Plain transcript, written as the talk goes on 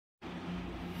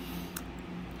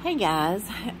Hey guys,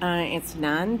 it's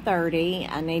 9:30.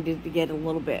 I needed to get a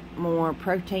little bit more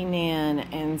protein in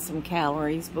and some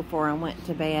calories before I went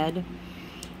to bed.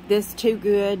 This Too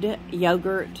Good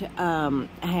yogurt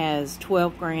has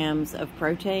 12 grams of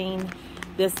protein.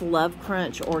 This Love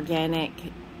Crunch organic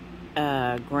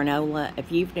granola,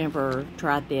 if you've never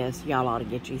tried this, y'all ought to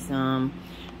get you some.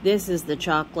 This is the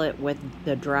chocolate with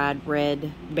the dried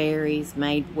red berries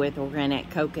made with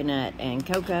organic coconut and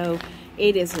cocoa.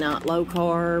 It is not low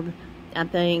carb. I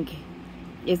think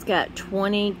it's got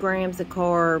 20 grams of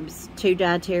carbs, 2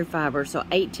 dietary fibers, so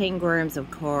 18 grams of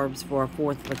carbs for a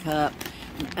fourth of a cup.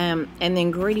 And the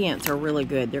ingredients are really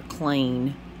good. They're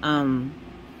clean.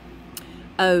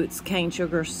 Oats, cane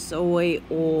sugar, soy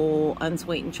oil,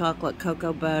 unsweetened chocolate,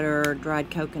 cocoa butter, dried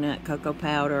coconut, cocoa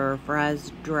powder,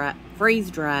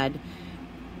 freeze-dried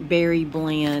berry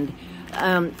blend.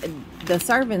 The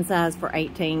serving size for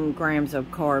 18 grams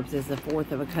of carbs is a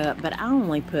fourth of a cup, but I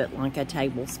only put like a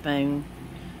tablespoon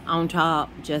on top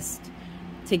just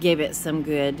to give it some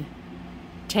good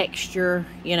texture,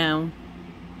 you know.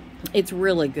 It's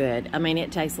really good. I mean,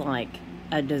 it tastes like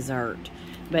a dessert.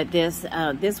 But this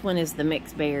one is the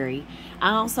mixed berry.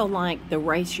 I also like the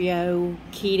Ratio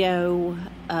keto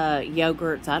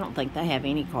yogurts. I don't think they have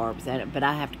any carbs in it, but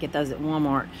I have to get those at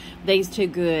Walmart. These Too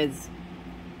Goods,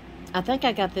 I think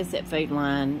I got this at Food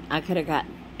Line. I could have got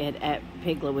it at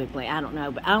Piggly Wiggly. I don't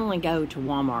know, but I only go to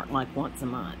Walmart like once a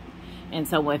month. And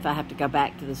so if I have to go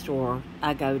back to the store,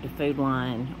 I go to Food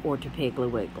Line or to Piggly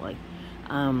Wiggly.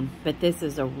 But this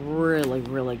is a really,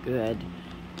 really good.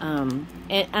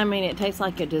 I mean, it tastes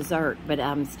like a dessert, but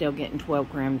I'm still getting 12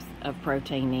 grams of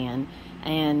protein in.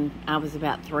 And I was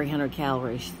about 300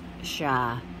 calories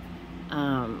shy.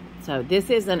 So this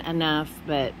isn't enough,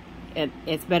 but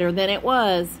it's better than it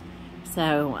was.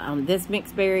 So this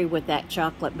mixed berry with that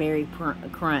chocolate berry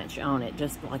crunch on it,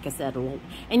 just like I said, a little.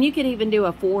 And you could even do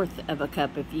a fourth of a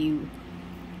cup if you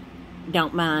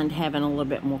don't mind having a little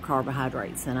bit more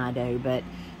carbohydrates than I do. But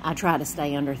I try to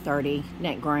stay under 30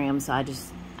 net grams. So I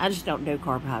just don't do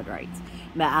carbohydrates.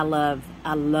 But I love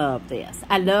this.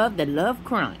 I love the Love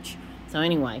Crunch. So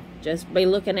anyway, just be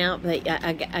looking out. But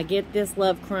I get this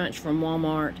Love Crunch from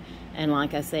Walmart, and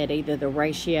like I said, either the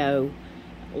Ratio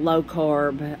low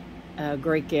carb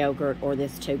Greek yogurt or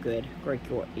this Too Good Greek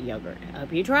yogurt. I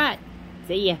hope you try it.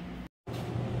 See ya.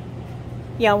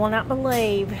 Y'all will not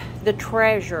believe the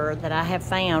treasure that I have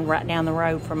found right down the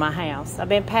road from my house. I've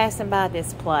been passing by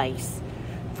this place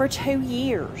for 2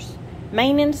 years,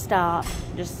 meaning to stop,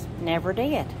 just never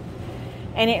did.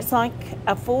 And it's like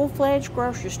a full-fledged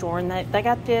grocery store, and they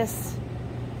got this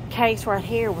case right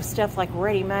here with stuff like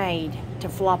ready-made to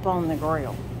flop on the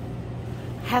grill.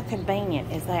 How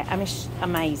convenient is that? I mean, it's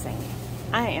amazing.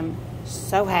 I am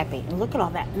so happy. And look at all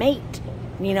that meat.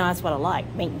 You know, that's what I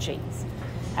like, meat and cheese.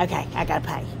 Okay, I gotta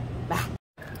pay. Bye.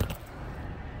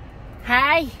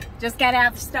 Hey, just got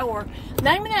out of the store. The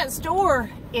name of that store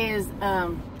is,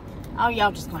 oh,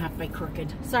 y'all just gonna have to be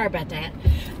crooked. Sorry about that.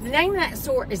 The name of that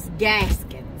store is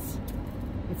Gaskins.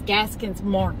 It's Gaskins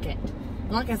Market.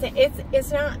 And like I said,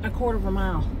 it's not a quarter of a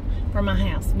mile from my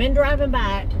house. Been driving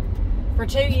by it for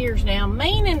 2 years now,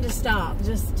 meaning to stop.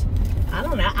 Just, I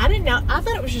don't know. I didn't know. I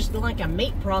thought it was just like a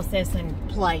meat processing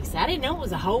place. I didn't know it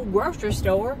was a whole grocery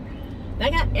store. They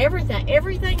got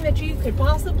everything that you could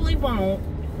possibly want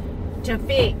to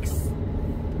fix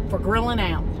for grilling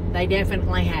out. They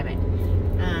definitely have it.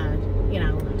 You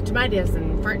know, tomatoes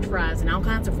and french fries and all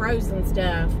kinds of frozen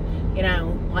stuff, you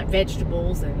know, like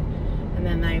vegetables, and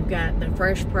then they've got the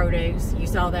fresh produce. You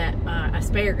saw that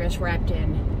asparagus wrapped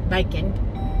in bacon.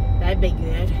 That'd be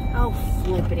good. Oh,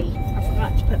 flippity. I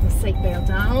forgot to put my seatbelt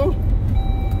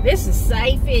on. This is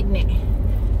safe, isn't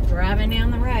it? Driving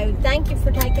down the road. Thank you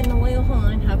for taking the wheel,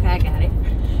 hon. Okay, I got it.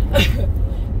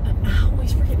 I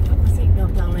always forget to put my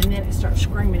seatbelt on, and then it starts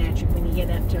screaming at you when you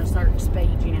get up to a certain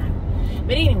speed, you know.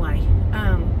 But anyway,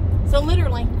 so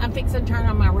literally, I'm fixing to turn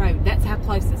on my road. That's how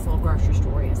close this little grocery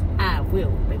store is. I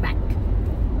will be back.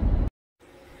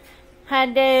 Hi,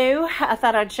 do. I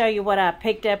thought I'd show you what I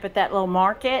picked up at that little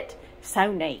market. So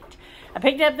neat. I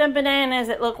picked up them bananas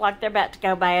that look like they're about to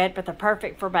go bad, but they're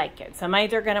perfect for bacon. So I'm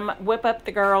either going to whip up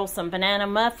the girls some banana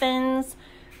muffins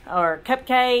or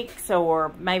cupcakes,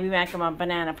 or maybe make them a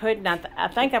banana pudding. I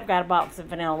think I've got a box of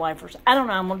vanilla wafers. I don't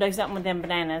know. I'm going to do something with them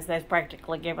bananas. They've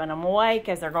practically given them away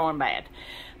because they're going bad.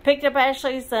 Picked up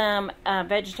Ashley some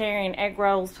vegetarian egg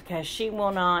rolls because she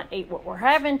will not eat what we're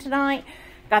having tonight.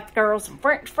 Got the girls some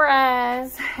french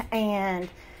fries, and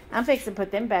I'm fixing to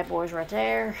put them bad boys right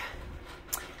there.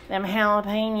 Them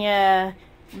jalapeno,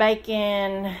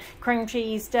 bacon, cream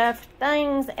cheese stuffed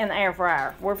things in the air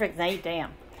fryer. We're fixing to eat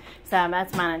them. So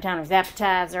that's mine and Tanner's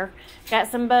appetizer. Got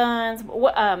some buns.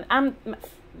 I'm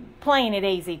playing it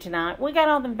easy tonight. We got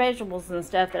all the vegetables and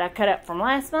stuff that I cut up from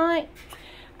last night.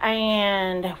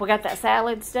 And we got that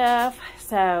salad stuff.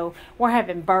 So we're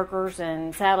having burgers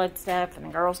and salad stuff. And the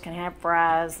girls can have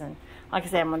fries. And like I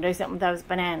said, I'm going to do something with those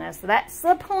bananas. So that's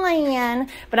the plan.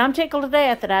 But I'm tickled to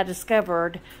death that I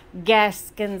discovered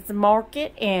Gaskin's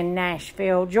Market in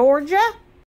Nashville, Georgia.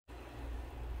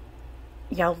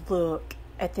 Y'all look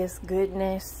at this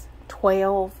goodness.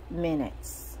 12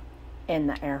 minutes in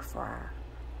the air fryer.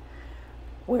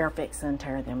 We're fixing to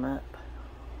tear them up.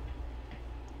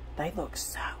 They look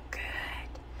so good.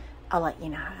 I'll let you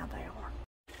know how they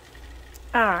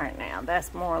are. Alright, now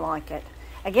that's more like it.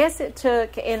 I guess it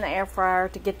took in the air fryer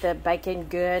to get the bacon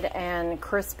good and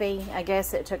crispy. I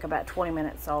guess it took about 20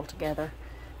 minutes altogether.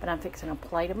 But I'm fixing to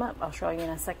plate them up. I'll show you in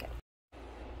a second.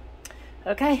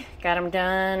 Okay, got them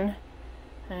done.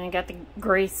 And got the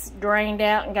grease drained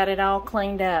out and got it all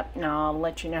cleaned up. Now I'll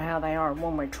let you know how they are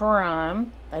when we try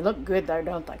them. They look good though,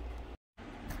 don't they?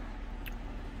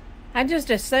 I just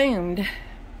assumed,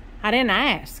 I didn't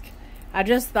ask. I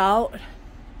just thought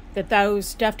that those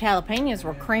stuffed jalapenos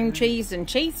were cream cheese and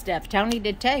cheese stuff. Tony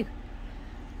did too.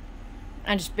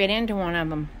 I just bit into one of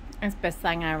them. That's the best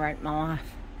thing I ever ate in my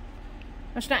life.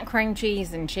 It's not cream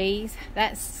cheese and cheese.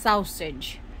 That's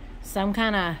sausage. Some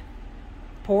kind of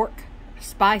pork,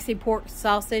 spicy pork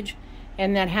sausage,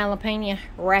 and that jalapeno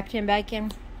wrapped in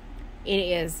bacon. It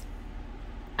is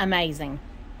amazing.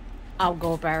 I'll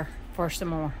go up there for some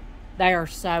more. They are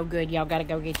so good. Y'all got to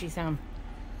go get you some.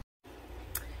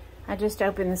 I just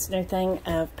opened this new thing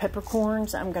of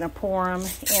peppercorns. I'm going to pour them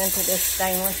into this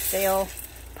stainless steel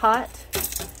pot.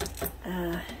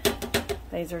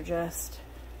 These are just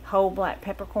whole black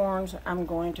peppercorns. I'm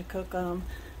going to cook them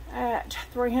at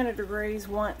 300 degrees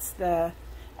once the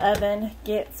oven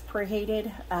gets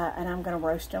preheated. And I'm going to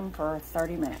roast them for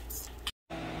 30 minutes.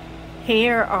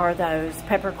 Here are those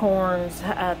peppercorns.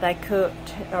 They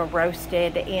cooked or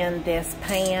roasted in this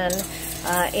pan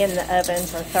in the oven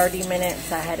for 30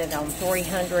 minutes. I had it on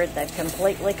 300. They've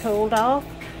completely cooled off.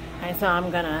 And so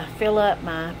I'm going to fill up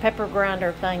my pepper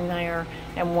grinder thing there.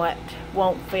 And what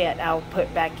won't fit, I'll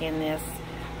put back in this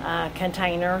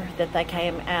container that they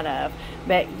came out of.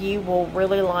 But you will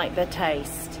really like the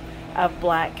taste of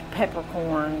black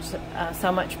peppercorns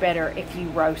so much better if you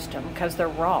roast them because they're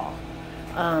raw.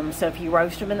 So if you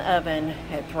roast them in the oven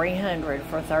at 300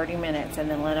 for 30 minutes and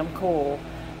then let them cool,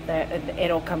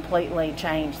 it'll completely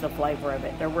change the flavor of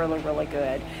it. They're really, really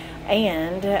good.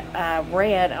 And I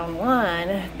read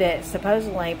online that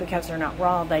supposedly because they're not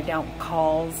raw, they don't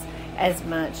cause as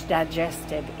much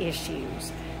digestive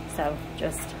issues. So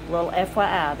just a little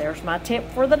FYI, there's my tip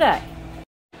for the day.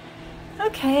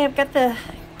 Okay, I've got the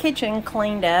kitchen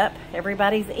cleaned up.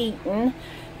 Everybody's eating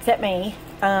except me.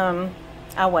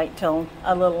 I'll wait till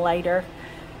a little later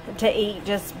to eat,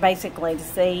 just basically to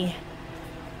see,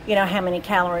 you know, how many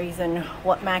calories and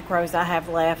what macros I have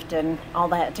left and all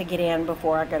that to get in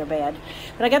before I go to bed.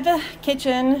 But I got the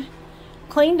kitchen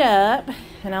cleaned up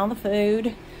and all the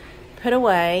food put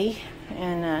away,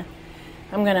 and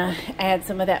I'm going to add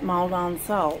some of that Maldon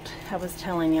salt I was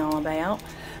telling y'all about.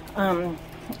 I'm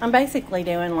basically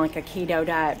doing like a keto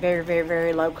diet, very, very,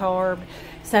 very low carb.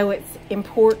 So it's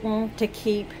important to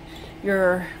keep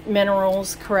your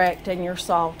minerals correct and your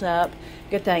salt up.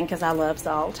 Good thing, because I love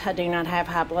salt. I do not have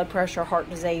high blood pressure, heart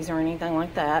disease, or anything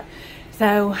like that.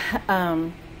 So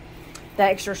the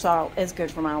extra salt is good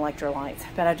for my electrolytes.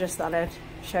 But I just thought I'd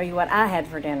show you what I had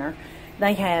for dinner.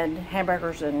 They had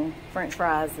hamburgers and french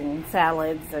fries and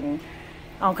salads and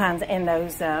all kinds, and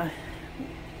those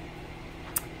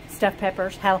stuffed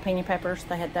peppers, jalapeno peppers.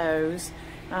 They had those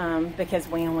because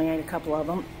we only ate a couple of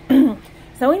them.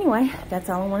 So anyway, that's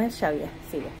all I wanted to show you.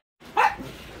 See you.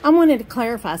 I wanted to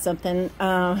clarify something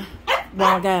a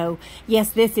while ago. Yes,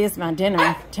 this is my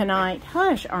dinner tonight.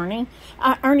 Hush, Ernie.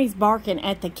 Ernie's barking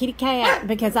at the kitty cat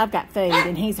because I've got food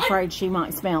and he's afraid she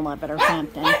might smell of it or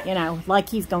something. You know, like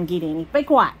he's going to get any. Be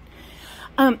quiet.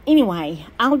 Anyway,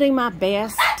 I'll do my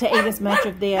best to eat as much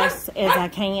of this as I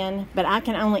can, but I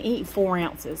can only eat 4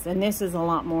 ounces, and this is a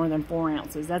lot more than 4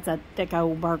 ounces. That's a thick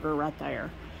old burger right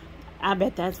there. I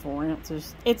bet that's 4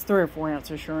 ounces. It's 3 or 4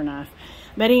 ounces, sure enough.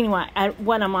 But anyway,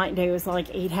 what I might do is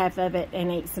like eat half of it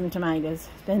and eat some tomatoes.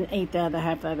 Then eat the other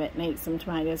half of it and eat some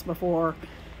tomatoes before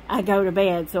I go to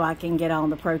bed so I can get all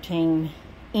the protein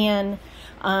in.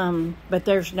 But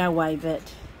there's no way that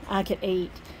I could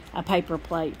eat a paper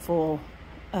plate full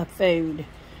of food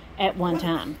at one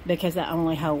time because I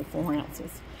only hold 4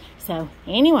 ounces. So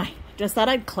anyway, just thought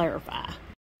I'd clarify.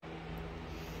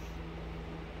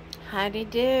 Howdy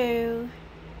do.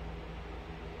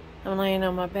 I'm laying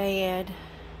on my bed.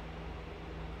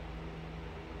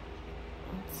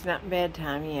 It's not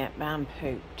bedtime yet, but I'm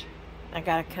pooped. I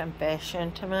got a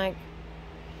confession to make.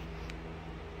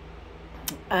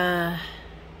 I've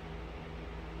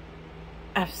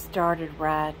started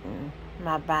riding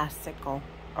my bicycle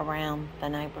around the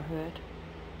neighborhood.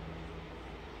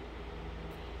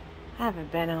 I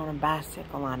haven't been on a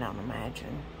bicycle, I don't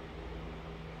imagine,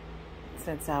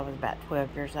 since I was about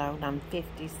 12 years old. I'm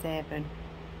 57.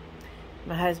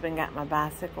 My husband got my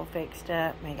bicycle fixed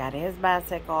up. He got his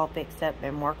bicycle all fixed up,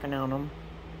 been working on them.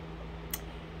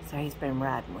 So he's been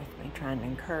riding with me, trying to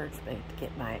encourage me to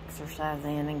get my exercise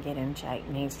in and get in shape,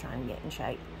 and he's trying to get in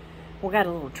shape. We got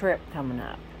a little trip coming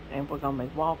up, and we're going to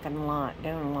be walking a lot,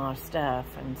 doing a lot of stuff,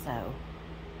 and so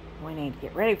we need to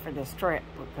get ready for this trip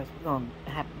because we're going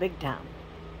to have a big time.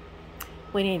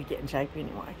 We need to get in shape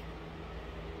anyway.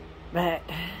 But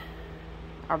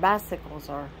our bicycles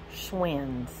are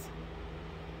Schwinn's,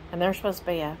 and they're supposed to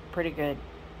be a pretty good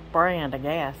brand, I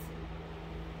guess.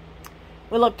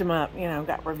 We looked them up, you know,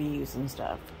 got reviews and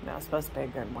stuff. That was supposed to be a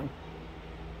good one.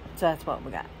 So that's what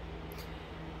we got.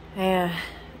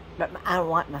 But I don't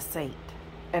like my seat.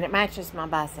 And it matches my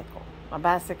bicycle. My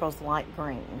bicycle's light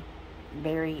green.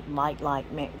 Very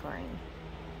light mint green.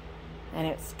 And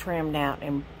it's trimmed out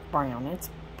in brown. It's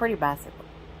a pretty bicycle.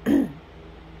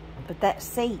 But that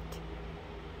seat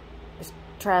just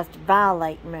tries to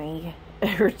violate me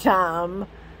every time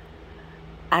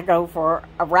I go for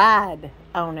a ride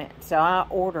on it. So I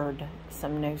ordered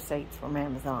some new seats from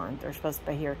Amazon. They're supposed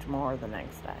to be here tomorrow or the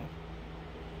next day.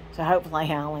 So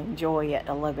hopefully I'll enjoy it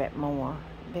a little bit more,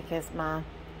 because my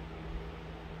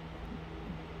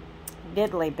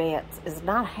diddly bits is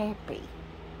not happy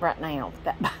right now with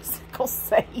that bicycle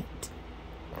seat.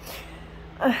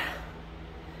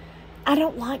 I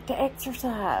don't like to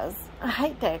exercise. I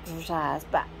hate to exercise,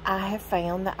 but I have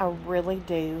found that I really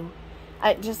do.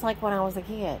 Just like when I was a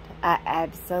kid, I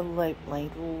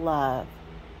absolutely love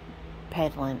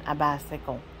pedaling a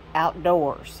bicycle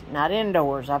outdoors, not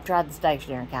indoors. I've tried the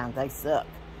stationary kinds, they suck.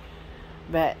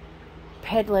 But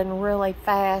pedaling really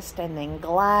fast and then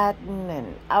gliding,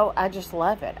 and oh, I just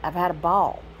love it. I've had a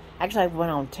ball. Actually, I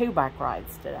went on 2 bike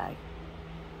rides today.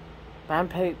 But I'm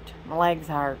pooped. My legs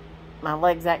hurt. My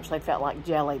legs actually felt like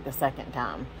jelly the second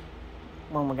time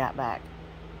when we got back.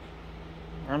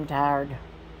 I'm tired.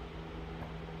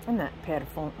 Isn't that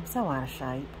pitiful? I'm so out of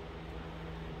shape.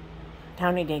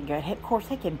 Tony did good. Of course,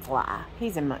 he can fly.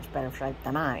 He's in much better shape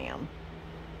than I am.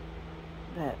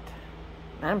 But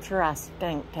I'm sure I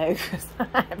stink too, because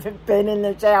I haven't been in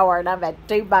the shower, and I've had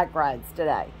 2 bike rides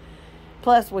today.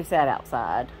 Plus, we sat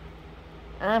outside.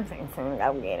 I'm thinking to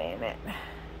go get in it.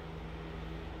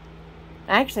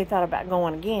 I actually thought about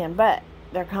going again, but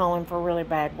they're calling for really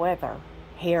bad weather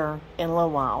here in a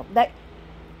little while.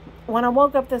 When I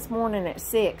woke up this morning at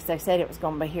 6, they said it was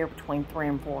going to be here between 3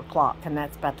 and 4 o'clock, and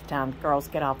that's about the time the girls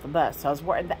get off the bus. So I was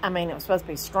worried. I mean, it was supposed to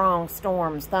be strong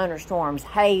storms, thunderstorms,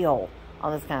 hail,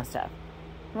 all this kind of stuff.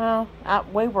 Well,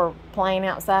 we were playing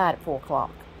outside at 4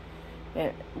 o'clock.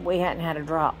 We hadn't had a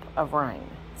drop of rain.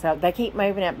 So they keep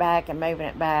moving it back,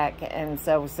 and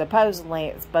so supposedly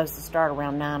it's supposed to start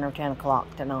around 9 or 10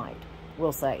 o'clock tonight.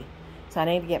 We'll see. So I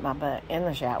need to get my butt in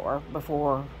the shower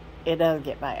before it does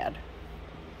get bad.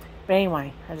 But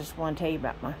anyway, I just want to tell you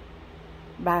about my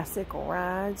bicycle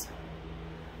rides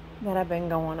that I've been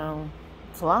going on.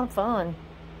 It's a lot of fun.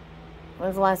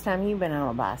 When's the last time you've been on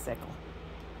a bicycle?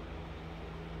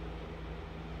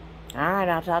 Alright,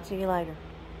 I'll talk to you later.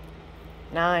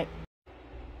 Night.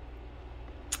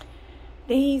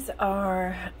 These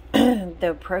are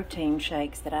the protein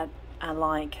shakes that I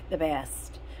like the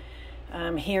best.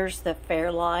 Here's the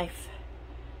Fairlife.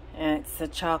 It's the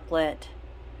chocolate,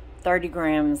 30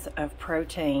 grams of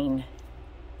protein.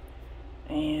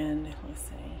 And let's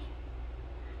see.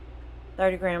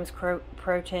 30 grams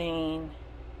protein,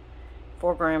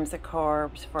 4 grams of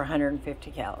carbs for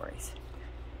 150 calories.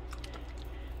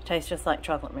 Tastes just like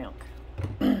chocolate milk.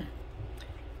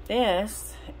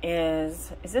 This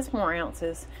is this more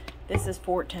ounces? This is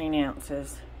 14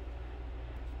 ounces.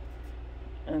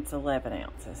 And it's 11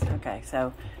 ounces. Okay,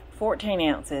 so 14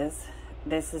 ounces.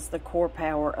 This is the Core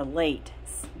Power Elite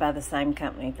by the same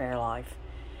company, Fairlife.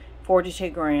 42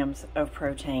 grams of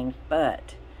protein,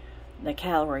 but the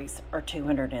calories are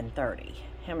 230.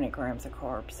 How many grams of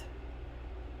carbs?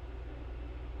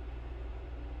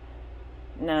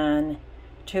 9.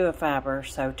 2 of fiber,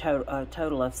 so a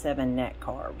total of 7 net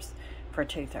carbs for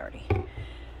 230.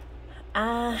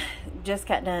 I just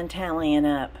got done tallying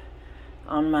up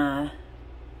on my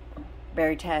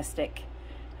Berrytastic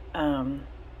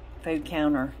food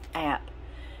counter app,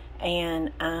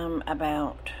 and I'm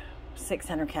about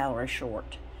 600 calories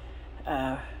short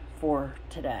for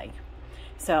today.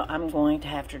 So I'm going to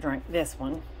have to drink this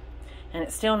one, and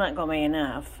it's still not going to be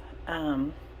enough.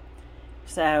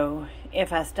 So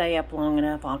if I stay up long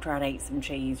enough, I'll try to eat some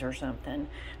cheese or something.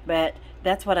 But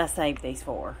that's what I save these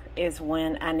for, is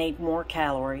when I need more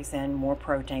calories and more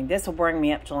protein. This will bring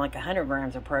me up to like 100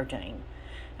 grams of protein.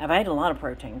 I've ate a lot of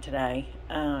protein today,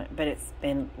 but it's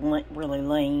been really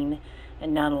lean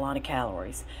and not a lot of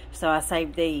calories. So I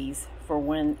save these for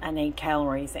when I need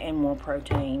calories and more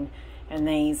protein, and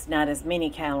these not as many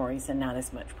calories and not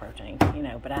as much protein, you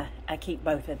know, but I keep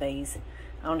both of these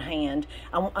on hand.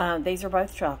 These are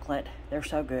both chocolate. They're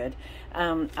so good.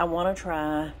 I want to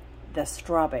try the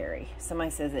strawberry.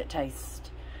 Somebody says it tastes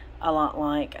a lot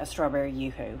like a strawberry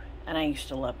yoo-hoo, and I used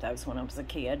to love those when I was a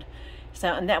kid. So,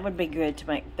 and that would be good to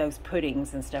make those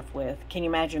puddings and stuff with. Can you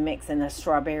imagine mixing the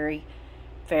strawberry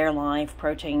Fairlife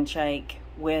protein shake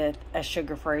with a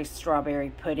sugar-free strawberry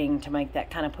pudding to make that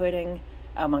kind of pudding?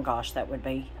 Oh my gosh, that would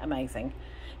be amazing.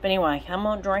 But anyway, I'm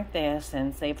gonna drink this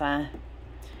and see if I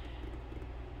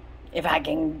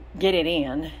can get it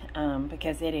in,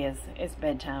 because it's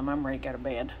bedtime. I'm ready to go to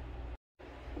bed.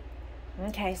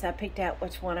 Okay, so I picked out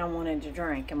which one I wanted to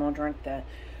drink. I'm gonna drink the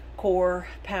Core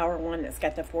Power one that's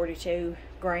got the 42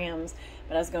 grams.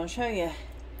 But I was gonna show you,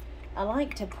 I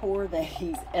like to pour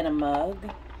these in a mug.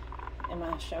 Am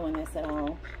I showing this at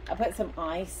all? I put some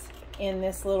ice in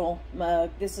this little mug.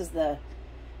 This is the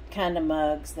kind of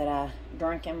mugs that I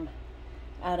drink them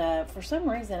out of. For some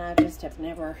reason, I just I've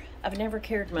never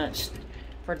cared much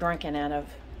for drinking out of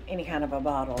any kind of a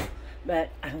bottle. But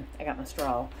I got my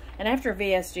straw. And after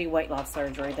VSG weight loss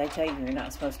surgery, they tell you you're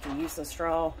not supposed to use the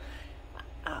straw.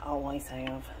 I always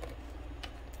have.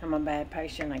 I'm a bad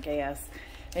patient, I guess.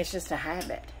 It's just a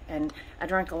habit. And I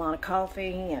drink a lot of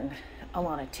coffee and a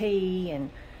lot of tea and,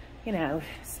 you know,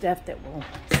 stuff that will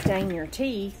stain your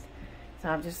teeth. So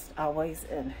I've just always,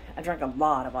 I drink a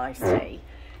lot of iced tea.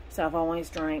 So I've always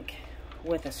drank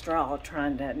with a straw,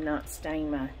 trying to not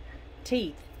stain my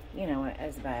teeth, you know,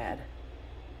 as bad.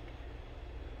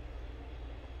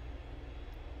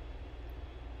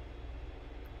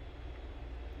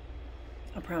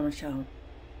 I promise y'all,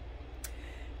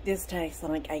 this tastes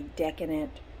like a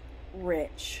decadent,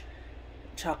 rich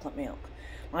chocolate milk.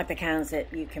 Like the kinds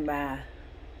that you can buy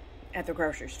at the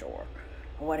grocery store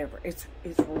or whatever. It's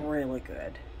really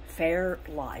good.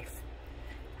 Fairlife.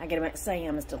 I get them at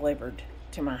Sam's delivered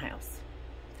to my house.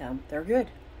 So, they're good.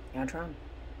 Y'all try them.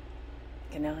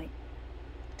 Good night.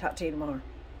 Talk to you tomorrow.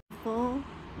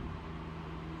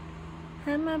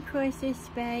 Hi, my precious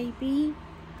baby.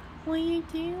 What are you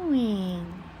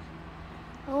doing?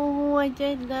 Oh, I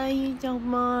just love you so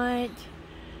much.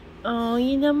 Oh,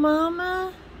 you the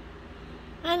mama?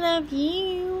 I love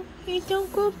you. You're so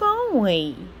good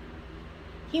boy.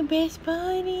 Your best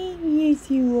buddy? Yes,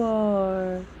 you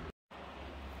are.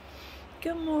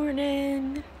 Good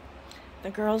morning.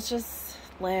 The girls just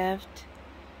left.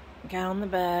 Got on the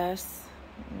bus.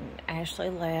 Ashley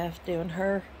left doing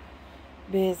her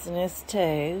business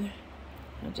too.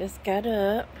 I just got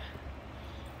up.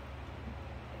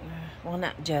 Well,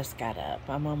 not just got up.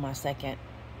 I'm on my second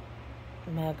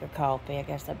mug of coffee. I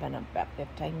guess I've been up about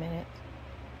 15 minutes.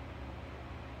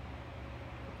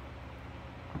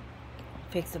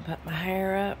 Fix to put my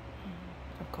hair up,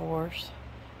 of course.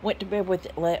 Went to bed with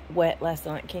it wet last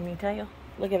night. Can you tell?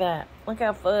 Look at that. Look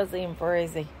how fuzzy and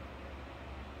frizzy.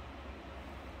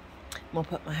 I'm going to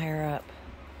put my hair up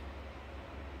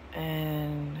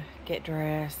and get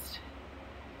dressed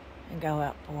and go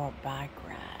out for a bike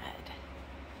ride.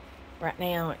 Right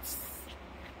now it's,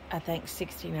 I think,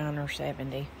 69 or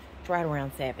 70. It's right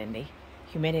around 70.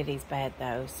 Humidity's bad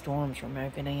though. Storms are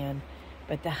moving in.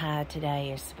 But the high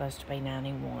today is supposed to be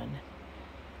 91.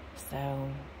 So,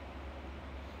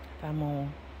 if I'm going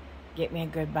to get me a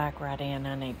good bike ride in,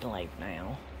 I need to leave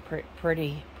now.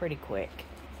 Pretty quick.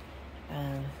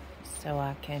 So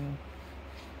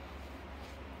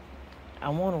I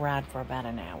want to ride for about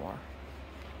an hour.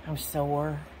 I'm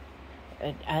sore.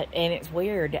 And it's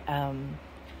weird.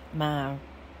 My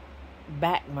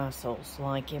back muscles,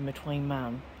 like in between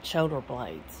my shoulder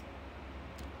blades,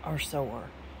 are sore.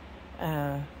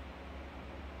 From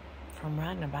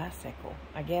riding a bicycle.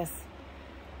 I guess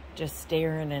just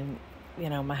staring and, you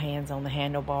know, my hands on the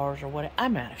handlebars or what.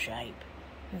 I'm out of shape.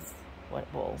 That's what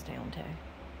it boils down to.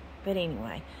 But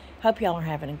anyway, hope y'all are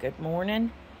having a good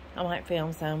morning. I might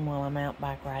film some while I'm out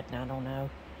bike riding. I don't know.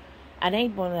 I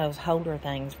need one of those holder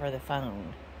things for the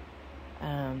phone.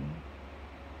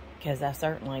 Because I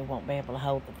certainly won't be able to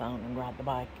hold the phone and ride the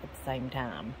bike at the same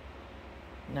time.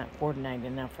 Not coordinated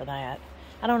enough for that.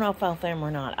 I don't know if I'll film or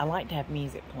not. I like to have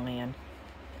music playing.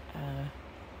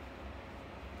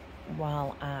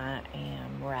 while I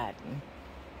am riding.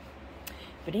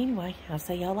 But anyway, I'll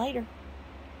see y'all later.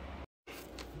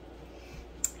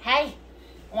 Hey,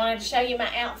 I wanted to show you my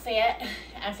outfit.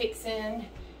 I'm fixing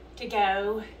to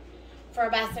go for a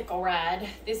bicycle ride.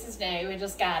 This is new, I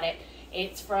just got it.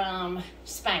 It's from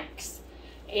Spanx.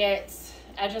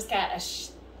 I just got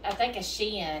I think a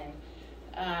Shein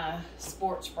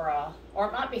sports bra, or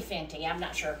it might be Fenty, I'm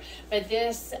not sure. But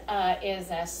this is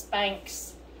a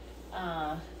Spanx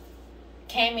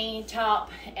cami top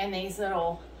and these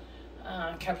little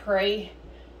capri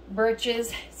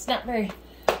breeches. It's not very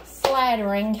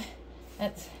flattering.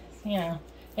 That's, you know,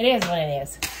 it is what it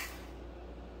is.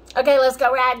 Okay, let's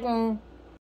go riding.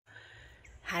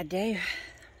 I do.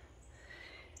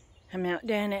 I'm out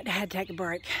doing it. I had to take a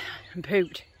break. I'm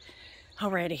pooped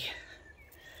already.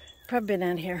 Probably been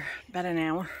out here about an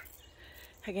hour.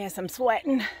 I guess I'm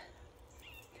sweating.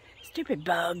 Stupid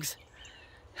bugs.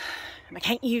 I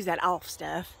can't use that off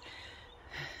stuff.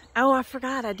 Oh, I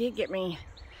forgot. I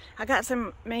got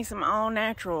some all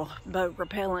natural bug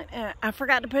repellent. I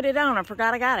forgot to put it on. I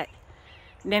forgot I got it.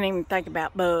 Didn't even think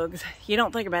about bugs. You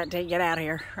don't think about it till you get out of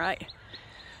here, right?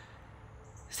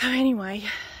 So anyway,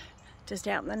 just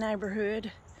out in the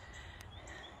neighborhood.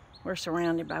 We're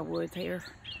surrounded by woods here,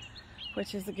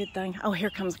 which is a good thing. Oh, here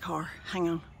comes a car. Hang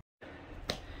on.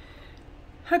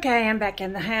 Okay, I'm back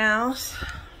in the house.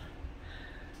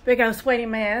 Big old sweaty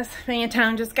mess. Me and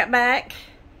Tone just got back.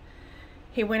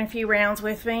 He went a few rounds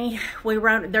with me.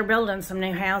 They're building some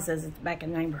new houses back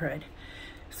in the neighborhood.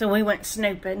 So we went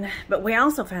snooping, but we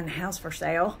also found a house for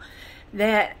sale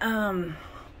that got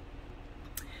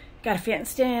a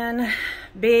fenced in,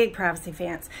 big privacy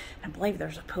fence. I believe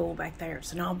there's a pool back there.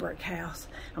 It's an all brick house.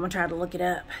 I'm gonna try to look it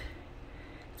up.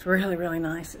 It's really, really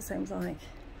nice, it seems like.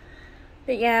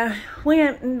 But yeah, we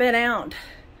haven't been out.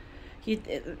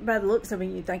 By the looks of it,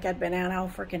 you'd think I'd been out all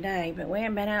freaking day, but we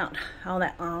haven't been out all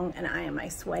that long, and I am a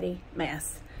sweaty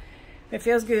mess. It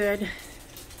feels good.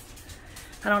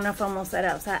 I don't know if I'm gonna sit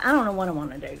outside. I don't know what I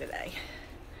want to do today.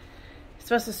 It's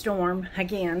supposed to storm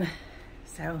again,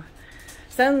 so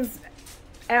sun's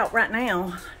out right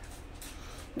now.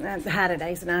 The high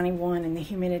today's 91, and the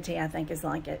humidity I think is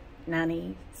like at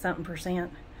 90-something%.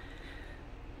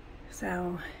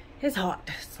 So it's hot.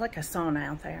 It's like a sauna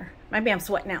out there. Maybe I'm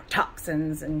sweating out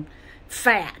toxins and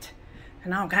fat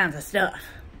and all kinds of stuff.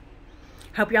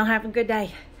 Hope y'all have a good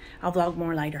day. I'll vlog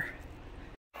more later.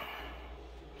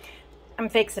 I'm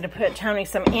fixing to put Tony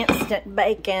some instant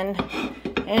bacon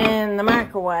in the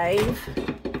microwave.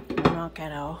 I'll knock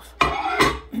that off.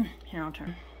 Here, I'll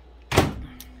turn.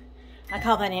 I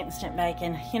call that instant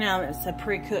bacon. You know, it's a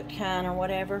pre-cooked kind or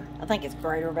whatever. I think it's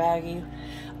greater value.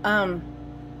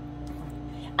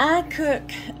 I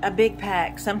cook a big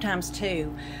pack, sometimes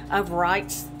two, of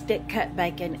Wright's thick cut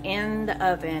bacon in the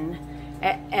oven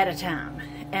at a time.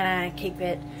 And I keep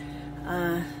it,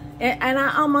 and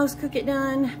I almost cook it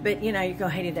done, but you know, you go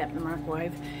heat it up in the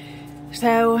microwave.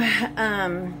 So,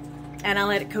 and I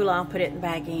let it cool off, put it in the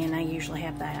baggie, and I usually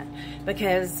have that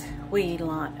because we eat a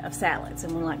lot of salads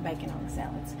and we like bacon on the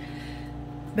salads.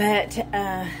 But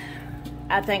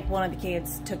I think one of the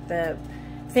kids took the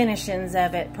finishings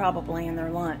of it probably in their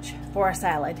lunch for a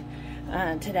salad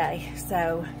today.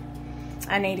 So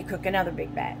I need to cook another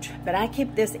big batch. But I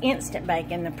keep this instant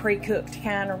bacon, the pre-cooked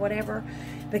kind or whatever,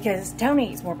 because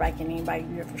Tony eats more bacon than anybody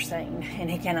you've ever seen, and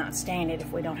he cannot stand it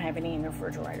if we don't have any in the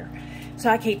refrigerator. So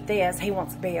I keep this. He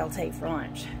wants BLT for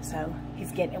lunch, so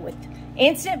he's getting it with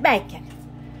instant bacon.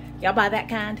 Y'all buy that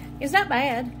kind? It's not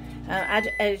bad.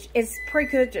 It's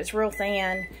pre-cooked. It's real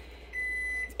thin.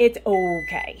 It's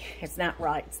okay. It's not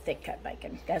Wright's thick cut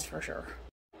bacon, that's for sure.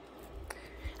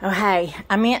 Oh, hey,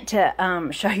 I meant to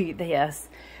show you this.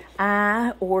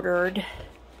 I ordered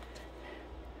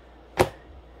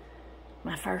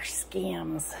my first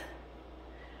Skims.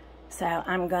 So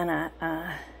I'm gonna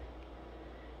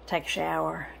take a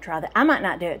shower, try that. I might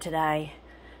not do it today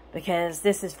because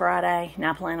this is Friday and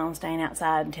I plan on staying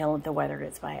outside until the weather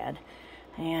gets bad.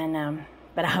 And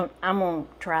but I'm gonna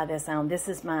try this on. This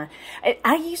is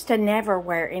I used to never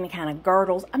wear any kind of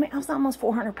girdles. I mean, I was almost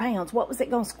 400 pounds. What was it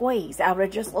gonna squeeze? I would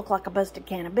have just looked like a busted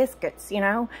can of biscuits, you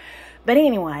know? But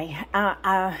anyway,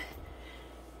 I'm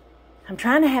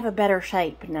trying to have a better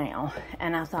shape now.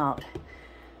 And I thought,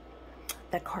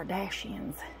 the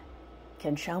Kardashians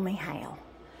can show me how.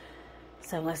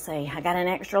 So let's see. I got an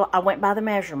extra, I went by the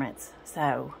measurements.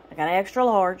 So I got an extra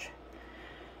large.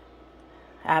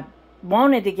 I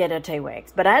wanted to get a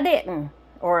 2X, but I didn't,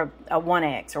 or a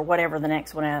 1X, or whatever the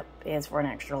next one up is for an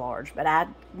extra large. But I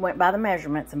went by the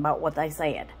measurements and bought what they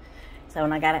said. So,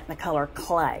 and I got it in the color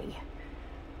clay.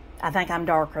 I think I'm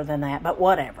darker than that, but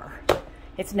whatever.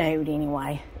 It's nude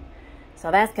anyway.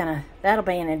 So that'll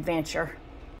be an adventure.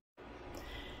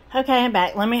 Okay, I'm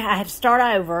back. I had to start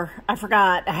over. I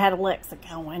forgot I had Alexa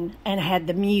going and I had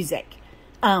the music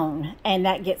on, and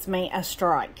that gets me a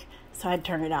strike. So I had to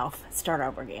turn it off, start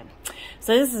over again.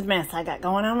 So this is a mess I got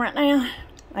going on right now.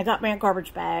 I got me a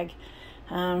garbage bag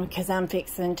because I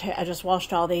just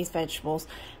washed all these vegetables,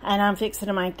 and I'm fixing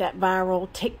to make that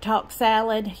viral TikTok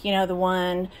salad. You know, the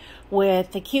one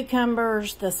with the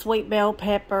cucumbers, the sweet bell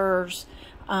peppers,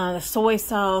 the soy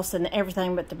sauce, and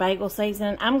everything but the bagel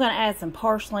seasoning. I'm going to add some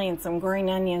parsley and some green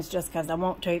onions just because I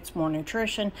want to. It's more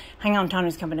nutrition. Hang on,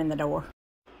 Tony's coming in the door.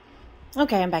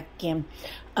 Okay, I'm back again.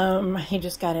 He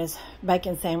just got his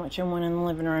bacon sandwich and went in the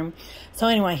living room. So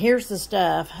anyway, here's the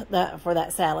stuff for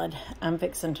that salad I'm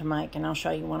fixing to make, and I'll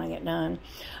show you when I get done.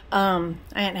 I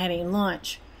hadn't had any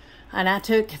lunch, and I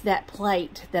took that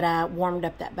plate that I warmed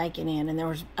up that bacon in, and there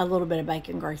was a little bit of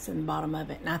bacon grease in the bottom of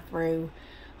it, and I threw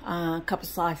a couple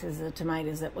slices of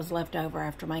tomatoes that was left over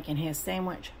after making his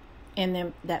sandwich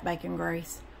in that bacon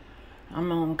grease. I'm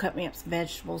going to cut me up some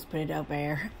vegetables, put it over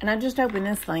there. And I just opened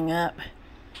this thing up.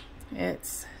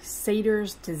 It's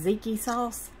Cedar's tzatziki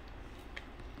sauce.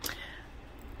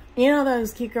 You know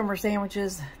those cucumber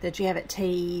sandwiches that you have at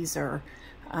teas or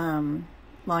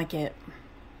like at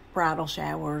bridal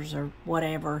showers or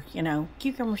whatever, you know,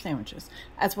 cucumber sandwiches.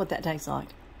 That's what that tastes like.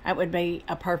 That would be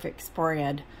a perfect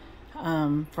spread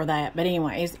for that. But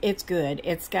anyway, it's good.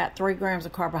 It's got 3 grams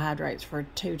of carbohydrates for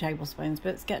 2 tablespoons,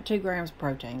 but it's got 2 grams of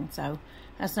protein, so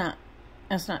that's not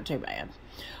too bad.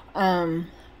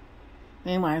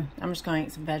 Anyway, I'm just going to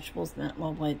eat some vegetables and that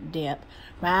little dip.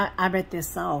 But I bet this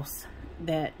sauce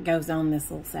that goes on this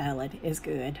little salad is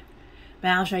good. But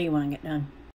I'll show you when I get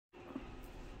done.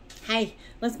 Hey,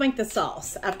 let's make the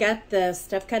sauce. I've got the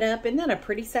stuff cut up. Isn't that a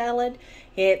pretty salad?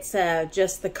 It's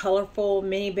just the colorful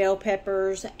mini bell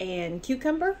peppers and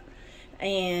cucumber.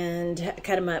 And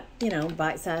cut them up, you know,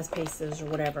 bite-sized pieces or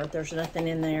whatever. There's nothing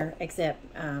in there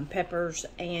except peppers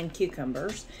and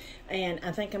cucumbers. And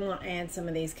I think I'm going to add some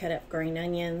of these cut up green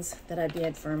onions that I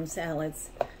did from salads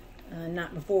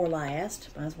not before last.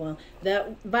 Might as well.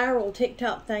 The viral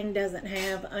TikTok thing doesn't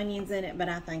have onions in it, but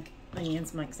I think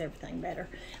onions makes everything better.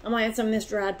 I'm going to add some of this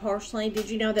dried parsley. Did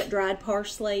you know that dried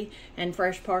parsley and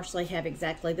fresh parsley have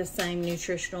exactly the same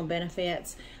nutritional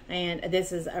benefits? And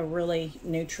this is a really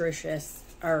nutritious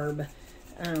herb.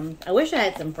 I wish I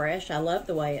had some fresh. I love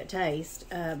the way it tastes,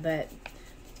 but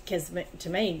because to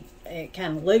me, it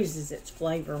kind of loses its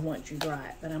flavor once you dry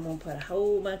it. But I'm going to put a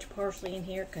whole bunch of parsley in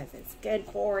here because it's good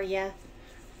for you.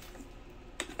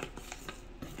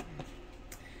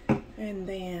 And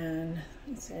then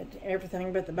I said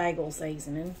everything but the bagel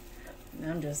seasoning.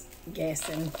 And I'm just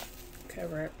guessing.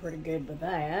 Cover it pretty good with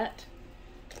that.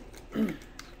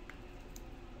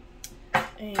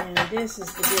 And this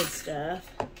is the good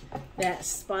stuff. That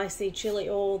spicy chili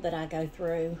oil that I go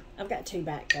through. I've got 2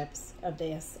 backups of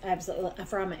this. Absolutely. I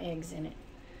fry my eggs in it.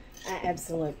 I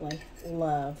absolutely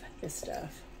love this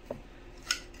stuff.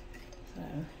 So,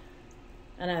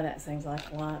 I know that seems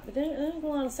like a lot, but there's a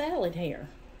lot of salad here,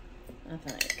 I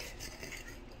think.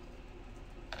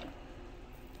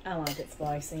 I like it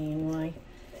spicy anyway.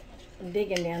 I'm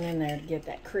digging down in there to get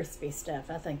that crispy stuff.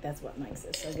 I think that's what makes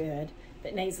it so good. If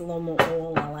it needs a little more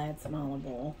oil, I'll add some olive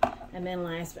oil. And then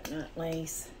last but not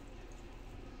least,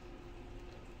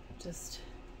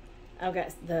 I've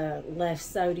got the less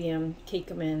sodium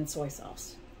curcumin soy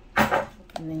sauce. And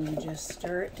then you just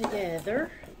stir it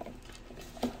together.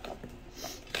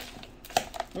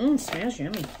 Smells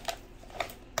yummy.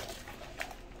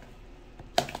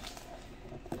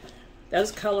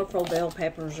 Those colorful bell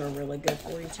peppers are really good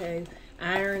for you too.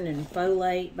 Iron and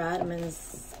folate,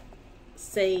 vitamins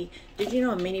C. Did you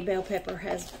know a mini bell pepper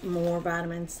has more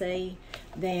vitamin C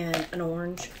than an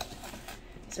orange?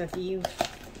 So if you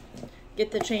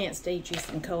get the chance to eat you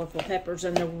some colorful peppers,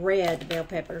 and the red bell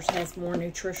peppers has more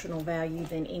nutritional value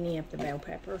than any of the bell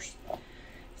peppers.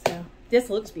 So this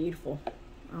looks beautiful.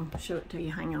 I'll show it to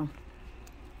you. Hang on.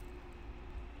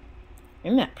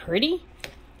 Isn't that pretty?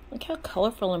 Look how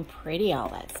colorful and pretty all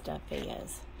that stuff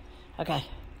is. Okay.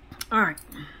 All right.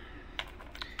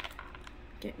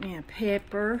 Get me a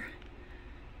pepper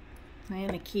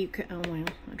and a cucumber. Oh, well,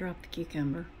 I dropped the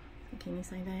cucumber. Can you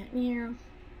say that? Yeah.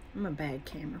 I'm a bad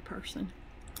camera person.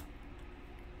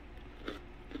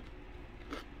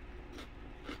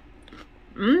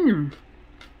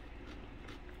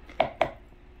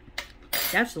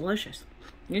 That's delicious.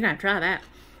 You gotta try that.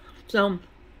 So,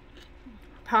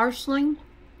 parsley,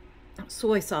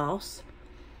 soy sauce,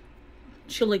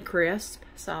 chili crisp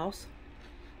sauce,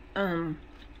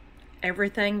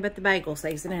 everything but the bagel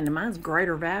seasoning, and mine's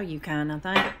greater value kind, I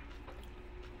think.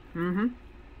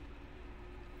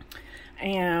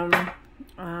 And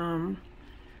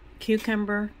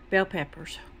cucumber, bell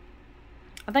peppers.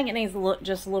 I think it needs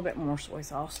just a little bit more soy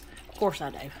sauce. Of course I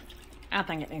do. I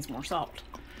think it needs more salt.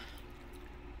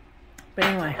 But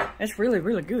anyway, it's really,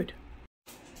 really good.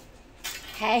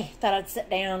 Hey, thought I'd sit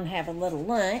down and have a little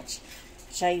lunch.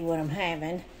 Show you what I'm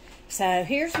having. So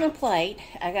here's my plate.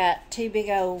 I got 2 big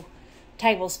old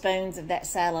tablespoons of that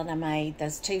salad I made.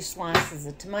 Those 2 slices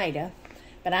of tomato.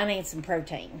 But I need some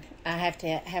protein. I have to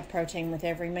have protein with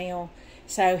every meal.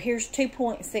 So here's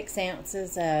 2.6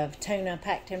 ounces of tuna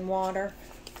packed in water.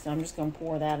 So I'm just going to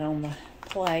pour that on the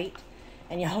plate.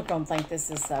 And y'all don't think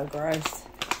this is so gross.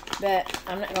 But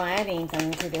I'm not going to add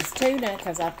anything to this tuna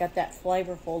because I've got that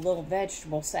flavorful little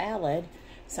vegetable salad.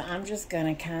 So I'm just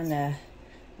going to kind of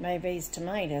move these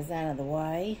tomatoes out of the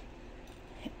way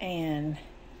and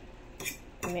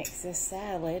mix this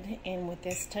salad in with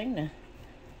this tuna.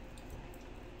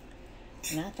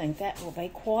 And I think that will be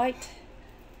quite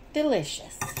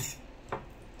delicious.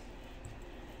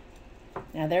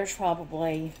 Now there's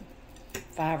probably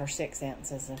 5 or 6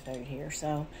 ounces of food here,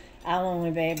 so I'll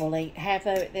only be able to eat half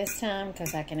of it this time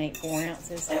because I can eat 4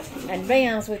 ounces. And to be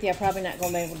honest with you, I'm probably not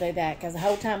going to be able to do that because the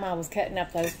whole time I was cutting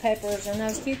up those peppers and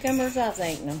those cucumbers, I was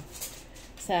eating them.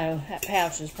 So that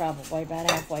pouch is probably about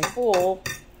halfway full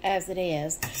as it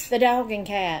is. The dog and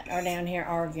cat are down here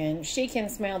arguing. She can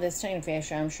smell this tuna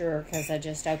fish, I'm sure, because I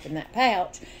just opened that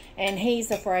pouch. And he's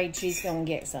afraid she's going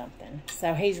to get something.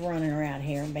 So he's running around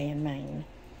here and being mean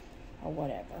or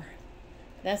whatever.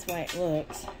 That's the way it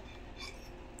looks.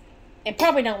 It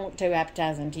probably don't look too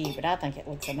appetizing to you, but I think it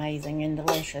looks amazing and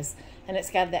delicious. And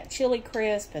it's got that chili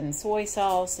crisp and soy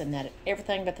sauce and that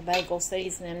everything but the bagel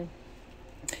seasoning.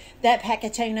 That pack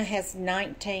of tuna has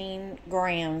 19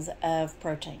 grams of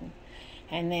protein.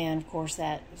 And then, of course,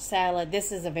 that salad.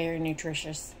 This is a very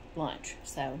nutritious lunch.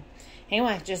 So,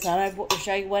 anyway, just thought I'd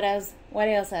show you what else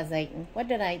I was eating. What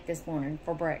did I eat this morning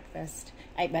for breakfast?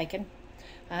 Ate bacon.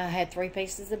 I had 3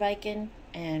 pieces of bacon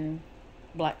and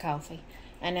black coffee.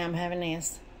 And now I'm having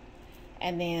this.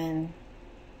 And then,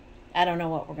 I don't know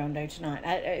what we're going to do tonight.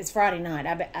 It's Friday night.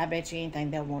 I bet you anything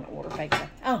they'll want to order pizza.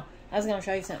 Oh, I was going to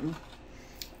show you something.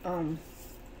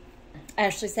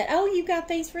 Ashley said, oh, you got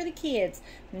these for the kids.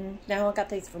 No, I got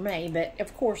these for me, but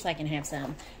of course I can have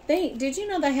some. Did you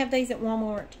know they have these at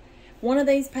Walmart? One of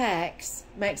these packs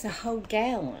makes a whole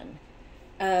gallon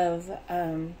of,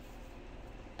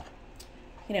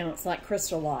 it's like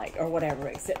Crystal Light or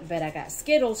whatever, but I got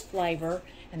Skittles flavor,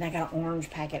 and I got an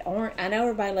orange packet. I know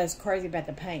everybody loves crazy about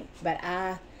the pink, but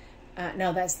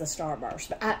no, that's the Starburst.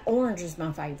 But orange is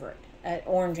my favorite.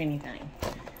 Orange anything.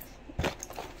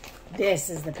 This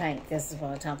is the pink. This is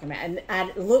what I'm talking about. And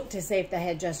I looked to see if they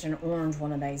had just an orange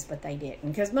one of these, but they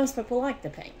didn't. Because most people like the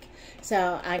pink.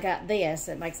 So I got this.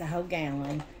 It makes a whole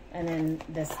gallon. And then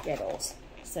the Skittles.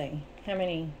 Let's see. How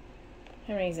many's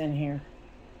in here?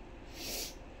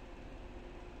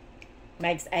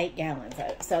 Makes 8 gallons.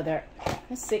 So that's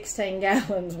 16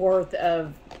 gallons worth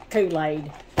of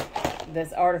Kool-Aid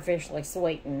that's artificially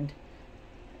sweetened.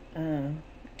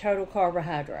 Total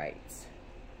carbohydrates.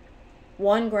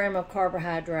 1 gram of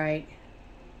carbohydrate,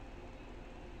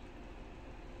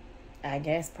 I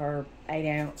guess, per 8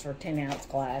 ounce or 10 ounce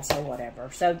glass or whatever.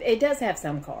 So it does have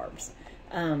some carbs.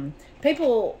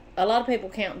 A lot of people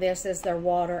count this as their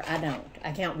water. I don't.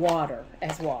 I count water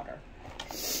as water.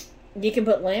 You can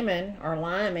put lemon or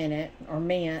lime in it or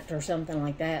mint or something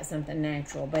like that, something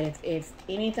natural. But if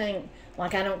anything,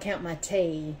 like I don't count my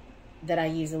tea that I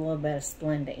use a little bit of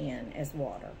Splenda in as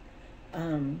water.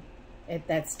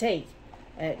 That's tea.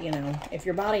 If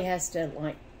your body has to,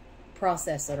 like,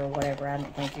 process it or whatever, I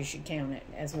don't think you should count it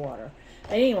as water.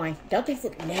 But anyway, don't these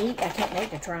look neat? I can't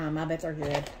wait to try them. I bet they're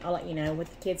good. I'll let you know what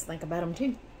the kids think about them,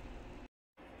 too.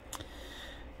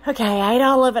 Okay, I ate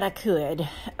all of it I could.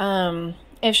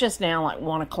 It's just now, like,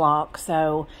 1 o'clock,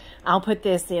 so I'll put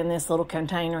this in this little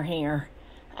container here.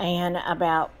 And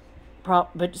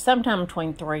but sometime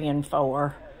between 3 and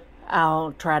 4,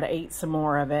 I'll try to eat some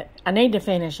more of it. I need to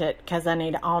finish it because I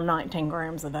need all 19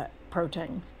 grams of that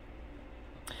protein.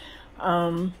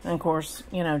 And of course,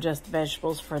 just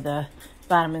vegetables for the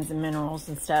vitamins and minerals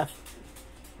and stuff.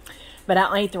 But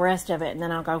I'll eat the rest of it and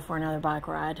then I'll go for another bike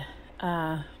ride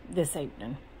this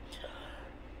evening.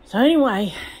 So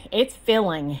anyway, it's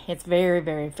filling. It's very,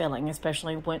 very filling,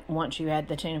 especially once you add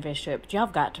the tuna fish to it. But y'all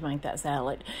have got to make that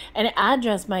salad. And I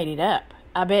just made it up.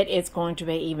 I bet it's going to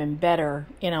be even better,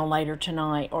 later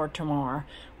tonight or tomorrow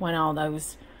when all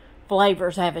those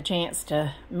flavors have a chance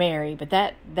to marry. But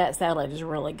that salad is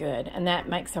really good, and that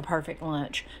makes a perfect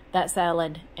lunch. That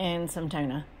salad and some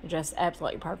tuna, just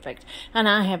absolutely perfect. And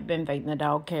I have been feeding the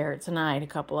dog carrots, and I ate a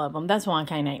couple of them. That's why I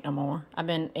can't eat no more. I've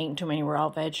been eating too many raw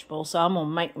vegetables, so I'm gonna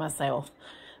make myself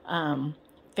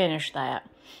finish that,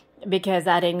 because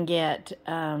I didn't get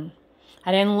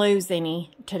I didn't lose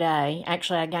any today.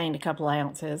 Actually, I gained a couple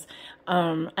ounces.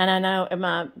 And I know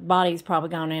my body's probably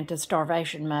gone into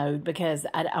starvation mode, because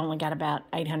I only got about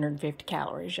 850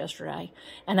 calories yesterday.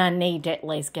 And I need to at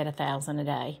least get 1,000 a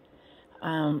day.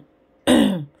 I'm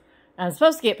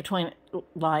supposed to get between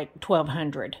like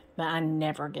 1,200, but I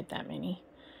never get that many.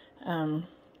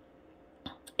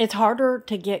 It's harder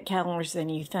to get calories than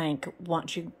you think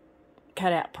once you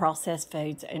cut out processed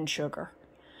foods and sugar.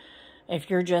 If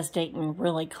you're just eating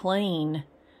really clean,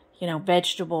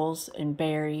 vegetables and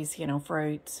berries,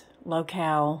 fruits,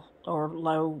 low-cal or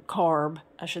low-carb,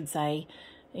 I should say,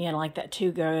 like that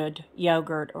Too Good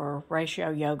yogurt or ratio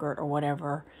yogurt or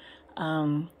whatever,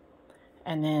 and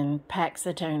then packs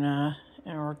of tuna,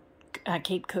 or I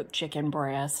keep cooked chicken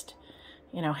breast,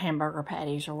 hamburger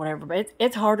patties or whatever. But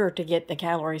it's harder to get the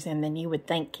calories in than you would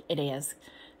think it is.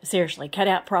 Seriously, cut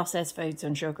out processed foods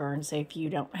and sugar and see if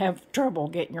you don't have trouble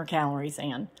getting your calories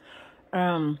in.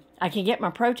 I can get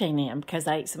my protein in because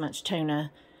I eat so much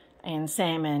tuna and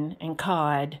salmon and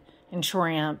cod and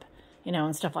shrimp,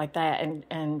 and stuff like that,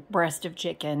 and breast of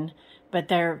chicken. But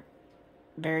they're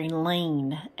very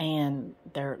lean and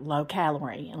they're low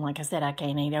calorie. And like I said, I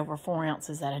can't eat over 4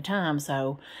 ounces at a time.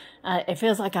 So it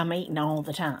feels like I'm eating all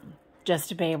the time just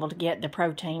to be able to get the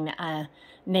protein I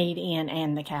need in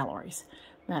and the calories.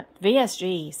 Now,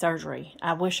 VSG surgery,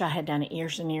 I wish I had done it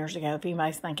years and years ago. If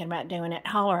anybody's thinking about doing it,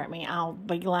 holler at me. I'll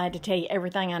be glad to tell you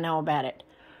everything I know about it.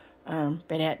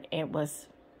 But it was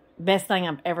the best thing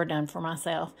I've ever done for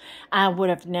myself. I would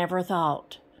have never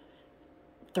thought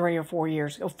 4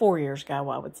 years ago,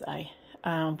 I would say,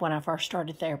 when I first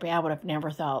started therapy, I would have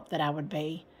never thought that I would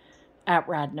be out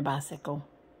riding a bicycle,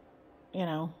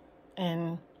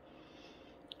 and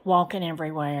walking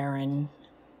everywhere. And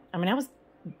I mean, I was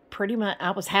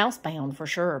housebound for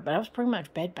sure, but I was pretty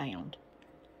much bedbound.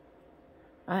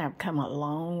 I have come a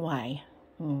long way.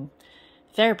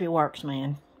 Therapy works,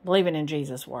 man. Believing in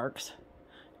Jesus works.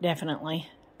 Definitely.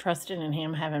 Trusting in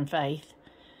Him, having faith,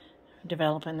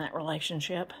 developing that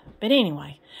relationship. But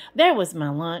anyway, that was my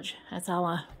lunch. That's all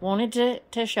I wanted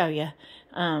to show you.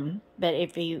 But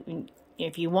if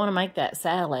you want to make that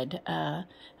salad,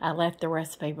 I left the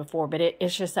recipe before, but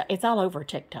it's all over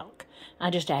TikTok. I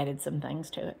just added some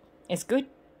things to it. It's good.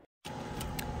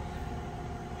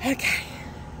 Okay.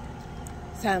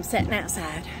 So I'm sitting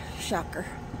outside. Shocker.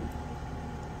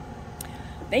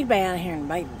 Need to be out of here in a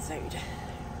bathing suit.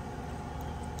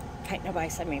 Can't nobody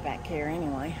see me back here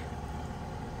anyway.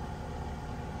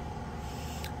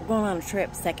 We're going on a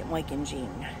trip second week in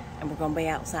June. And we're going to be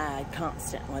outside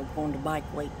constantly. We're going to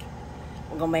bike week.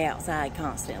 We're going to be outside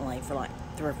constantly for like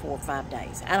 3 or 4 or 5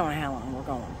 days. I don't know how long we're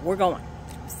going. We're going.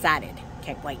 I'm excited.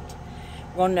 Can't wait.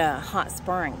 We're going to Hot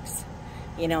Springs.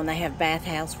 And they have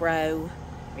bathhouse row.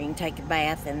 You can take a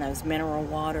bath in those mineral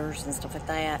waters and stuff like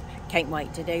that. Can't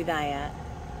wait to do that.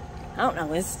 I don't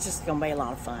know. It's just going to be a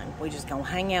lot of fun. We're just going to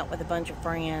hang out with a bunch of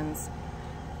friends.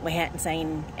 We hadn't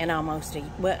seen in almost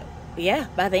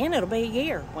by then it'll be a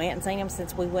year. We hadn't seen them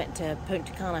since we went to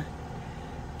Punta Cana,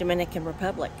 Dominican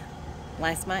Republic,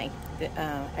 last May.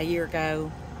 A year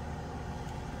ago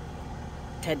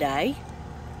today.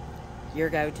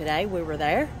 We were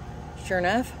there, sure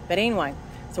enough. But anyway,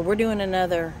 so we're doing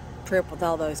another trip with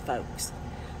all those folks.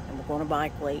 And we're going to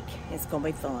bike week. It's going to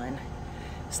be fun.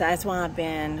 So that's why I've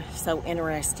been so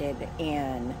interested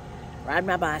in riding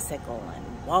my bicycle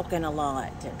and walking a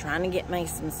lot and trying to get me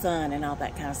some sun and all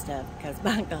that kind of stuff. Because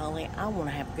by golly, I want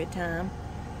to have a good time.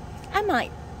 I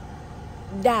might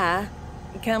die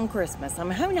come Christmas. I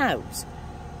mean, who knows?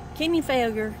 Kidney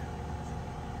failure.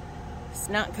 It's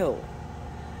not cool.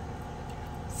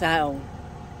 So,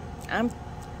 I'm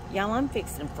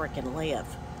fixing to freaking live.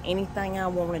 Anything I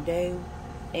want to do,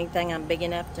 anything I'm big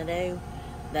enough to do,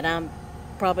 that I'm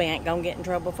probably ain't going to get in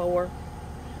trouble for,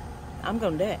 I'm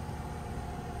going to do it.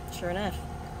 Sure enough.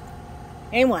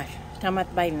 Anyway, talking about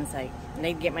the bathing suit. I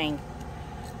need to get me,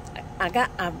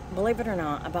 believe it or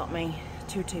not, I bought me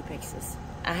 2 two-pieces.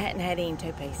 I hadn't had any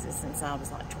 2-pieces since I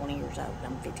was like 20 years old.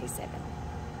 I'm 57.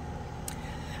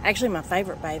 Actually, my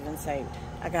favorite bathing suit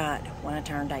I got when I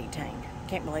turned 18.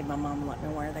 Can't believe my mom let me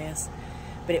wear this.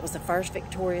 But it was the first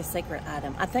Victoria's Secret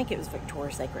item. I think it was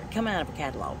Victoria's Secret. Come out of a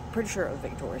catalog. Pretty sure it was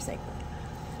Victoria's Secret.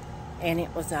 And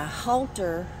it was a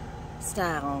halter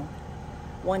style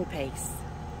 1-piece.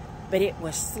 but it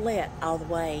was slit all the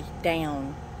way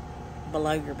down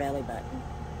below your belly button.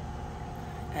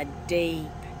 A deep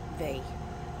V.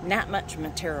 Not much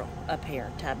material up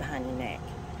here tied behind your neck.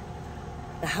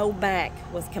 The whole back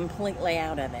was completely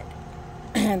out of it.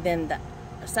 And then the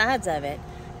sides of it,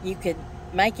 you could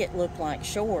make it look like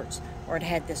shorts, or it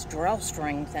had this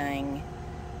drawstring thing,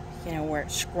 you know, where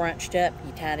it scrunched up.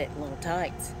 You tied it in little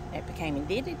tights. It became a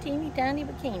teeny tiny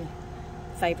bikini.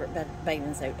 Favorite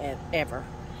bathing suit ever.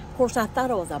 Of course, I thought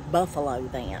it was a buffalo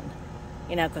then,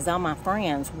 you know, because all my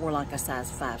friends wore like a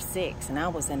size 5'6", and I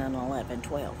was in an 11,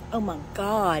 12. Oh my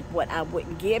God, what I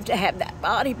wouldn't give to have that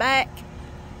body back.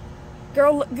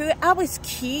 Girl, look good. I was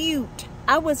cute.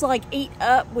 I was like eat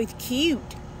up with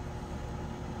cute,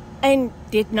 and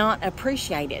did not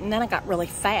appreciate it. And then I got really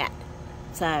fat.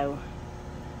 So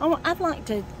I'd like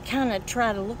to kind of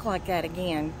try to look like that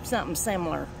again, something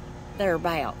similar,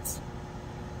 thereabouts.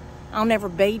 I'll never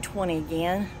be 20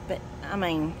 again, but I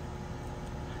mean,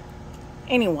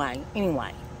 anyway,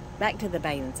 back to the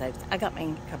bathing suits. I got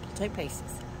me a couple of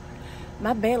 2-pieces.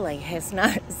 My belly has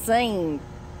not seen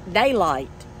daylight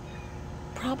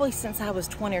probably since I was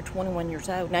 20 or 21 years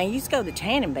old. Now, I used to go to the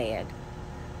tanning bed,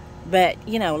 but,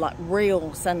 you know, like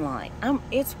real sunlight.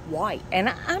 It's white, and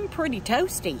I'm pretty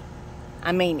toasty.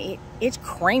 I mean, it's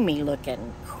creamy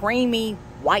looking, creamy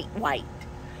white.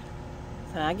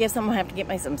 So I guess I'm going to have to get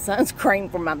me some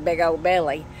sunscreen for my big old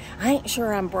belly. I ain't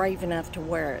sure I'm brave enough to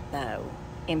wear it, though,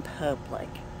 in public.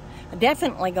 I'm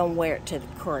definitely going to wear it to the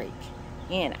creek,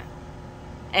 you know,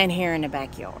 and here in the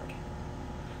backyard.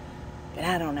 But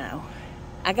I don't know.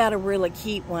 I got a really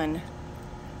cute one.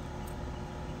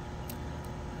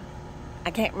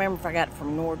 I can't remember if I got it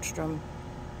from Nordstrom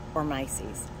or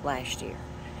Macy's last year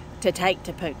to take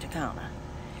to Punta Cana.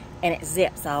 And it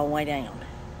zips all the way down.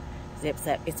 Zips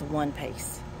up. It's a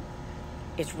 1-piece.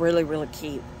 It's really, really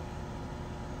cute.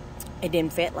 It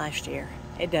didn't fit last year.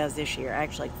 It does this year.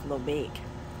 Actually, it's a little big.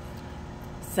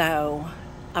 So,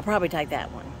 I'll probably take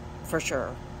that one for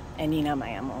sure. And you know me,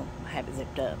 I'm going to have it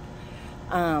zipped up.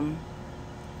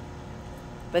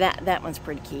 But that one's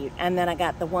pretty cute. And then I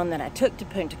got the one that I took to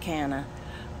Punta Cana.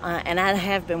 And I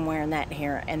have been wearing that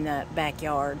here in the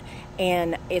backyard.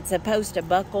 And it's supposed to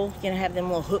buckle, you know, have them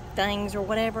little hook things or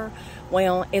whatever.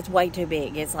 Well, it's way too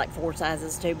big. It's like 4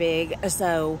 sizes too big.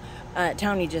 So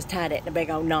Tony just tied it in a big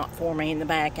old knot for me in the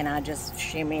back, and I just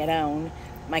shimmy it on,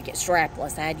 make it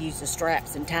strapless. I had to use the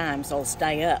straps in time so it'll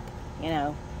stay up, you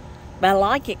know. But I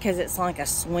like it because it's like a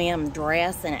swim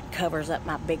dress, and it covers up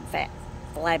my big fat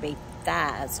flabby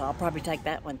thighs. So I'll probably take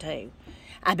that one too.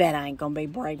 I bet I ain't going to be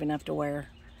brave enough to wear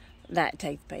that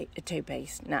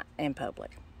 2-piece, not in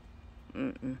public.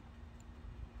 Nah.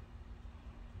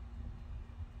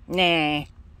 I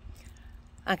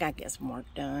gotta get some work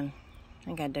done.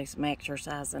 I gotta do some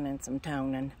exercising and some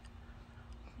toning.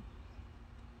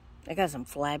 I got some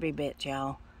flabby bits,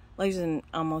 y'all. Losing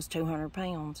almost 200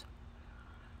 pounds.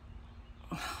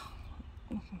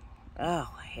 Oh,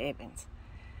 heavens.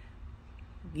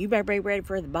 You better be ready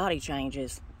for the body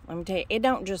changes. Let me tell you, it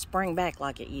don't just spring back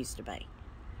like it used to be.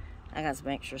 I got some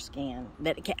extra skin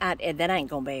that ain't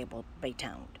gonna be able to be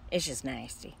toned. It's just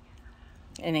nasty.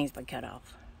 It needs to be cut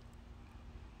off.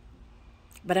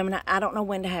 But I don't know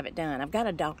when to have it done. I've got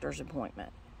a doctor's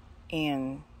appointment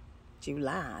in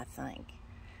July, I think,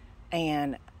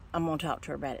 and I'm gonna talk to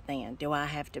her about it then. Do I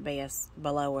have to be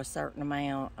below a certain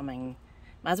amount? I mean,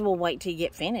 might as well wait till you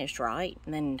get finished, right,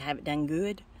 and then have it done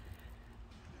good.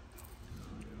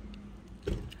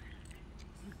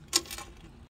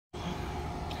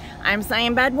 I'm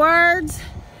saying bad words.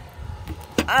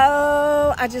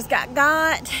 Oh, I just got.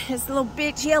 This little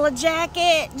bitch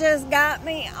yellowjacket just got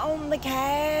me on the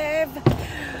calf.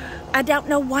 I don't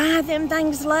know why them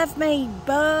things love me.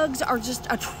 Bugs are just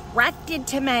attracted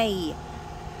to me.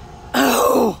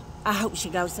 Oh, I hope she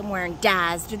goes somewhere and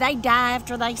dies. Do they die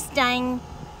after they sting?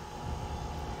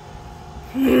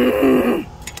 And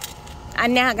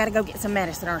now I gotta go get some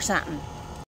medicine or something.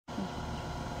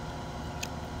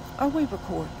 Are we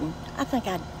recording? I think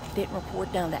I didn't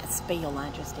record down that spiel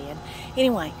I just did.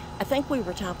 Anyway, I think we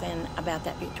were talking about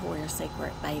that Victoria's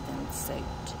Secret bathing suit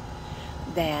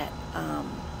that I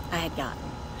had gotten.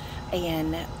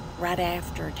 And right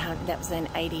after, that was in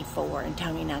 84, and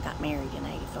Tony and I got married in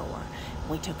 84.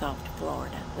 We took off to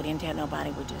Florida. We didn't tell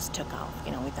nobody, we just took off.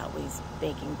 You know, we thought we was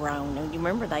big and grown. And you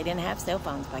remember, they didn't have cell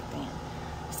phones back then.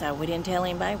 So we didn't tell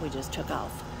anybody, we just took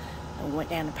off. And we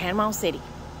went down to Panama City.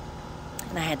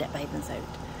 And I had that bathing suit.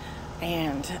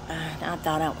 And I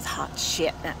thought I was hot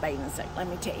shit in that bathing suit, let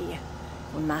me tell you.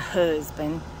 With my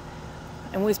husband.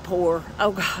 And we was poor.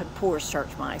 Oh, God, poor as church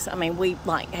mice. I mean, we,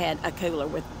 like, had a cooler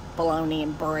with bologna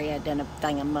and bread and a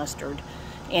thing of mustard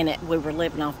in it. We were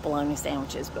living off bologna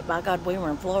sandwiches, but by God, we were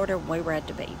in Florida. We were at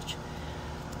the beach.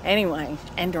 Anyway,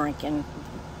 and drinking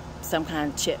some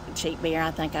kind of cheap beer.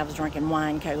 I think I was drinking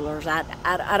wine coolers.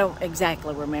 I don't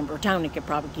exactly remember. Tony could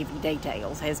probably give you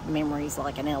details. His memory's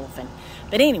like an elephant.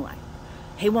 But anyway,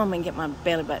 he wanted me to get my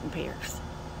belly button pierced.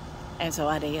 And so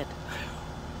I did.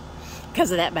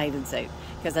 Because of that bathing suit.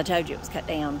 Because I told you it was cut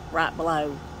down right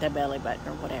below the belly button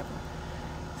or whatever.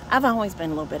 I've always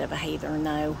been a little bit of a heathen,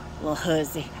 though. A little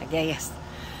hussy, I guess.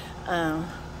 A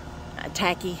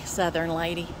tacky southern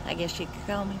lady, I guess you could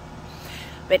call me.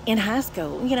 But in high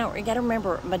school, you know, you got to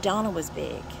remember, Madonna was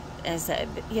big. And so,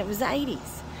 it was the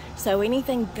 80s. So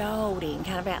anything goldy and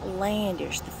kind of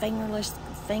outlandish, the fingerless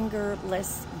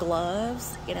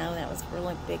gloves, you know, that was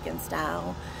really big in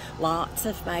style. Lots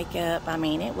of makeup. I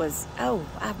mean, it was, oh,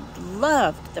 I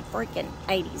loved the freaking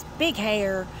 80s. Big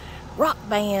hair, rock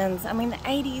bands. I mean, the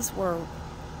 80s were,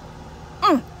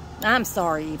 I'm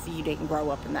sorry if you didn't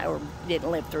grow up in that or didn't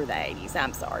live through the 80s.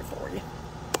 I'm sorry for you.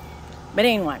 But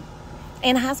anyway,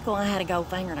 in high school, I had a gold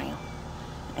fingernail.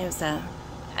 It was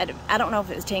I don't know if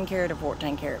it was 10 karat or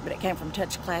 14 karat, but it came from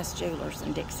Touch Class Jewelers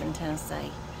in Dixon,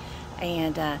 Tennessee.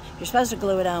 And you're supposed to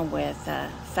glue it on with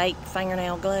fake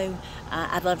fingernail glue.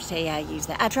 I'd love to tell you how I use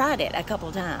that. I tried it a couple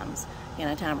of times, you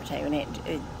know, a time or two, and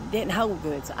it didn't hold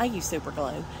good. So I used super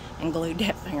glue and glued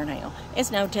that fingernail.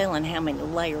 It's no telling how many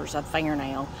layers of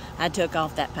fingernail I took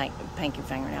off that pinky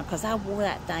fingernail, because I wore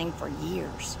that thing for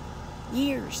years.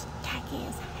 Years. Tacky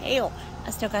as hell. I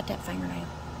still got that fingernail.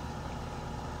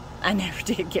 I never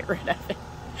did get rid of it.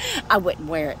 I wouldn't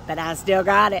wear it, but I still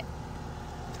got it.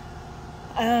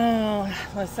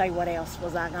 Let's see, what else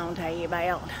was I going to tell you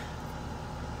about?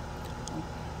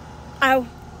 Oh,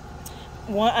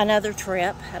 another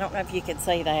trip. I don't know if you could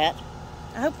see that.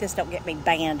 I hope this don't get me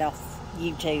banned off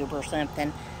YouTube or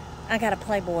something. I got a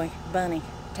Playboy bunny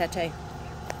tattoo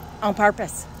on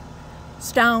purpose.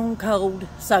 Stone cold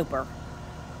sober.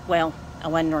 Well, I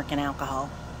wasn't drinking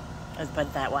alcohol. Let's put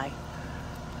it that way.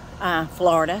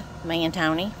 Florida, me and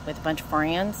Tony with a bunch of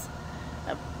friends.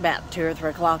 About 2 or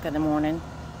 3 o'clock in the morning,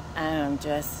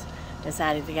 just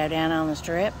decided to go down on the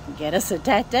strip and get us a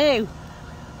tattoo.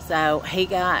 So he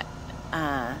got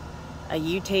a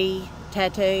UT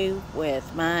tattoo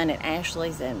with mine and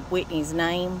Ashley's and Whitney's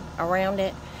name around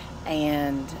it,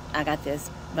 and I got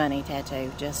this bunny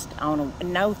tattoo just on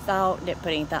no thought, didn't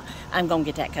put any thought. I'm gonna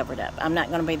get that covered up. I'm not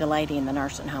gonna be the lady in the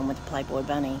nursing home with the Playboy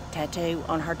bunny tattoo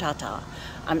on her tata.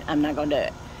 I'm not gonna do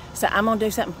it. So I'm going to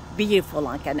do something beautiful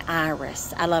like an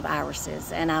iris. I love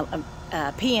irises. And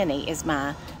peony is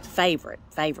my favorite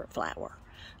flower.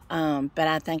 But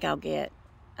I think I'll get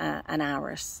an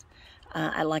iris.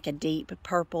 I like a deep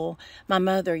purple. My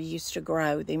mother used to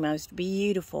grow the most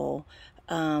beautiful,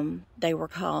 they were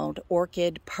called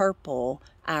orchid purple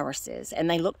irises. And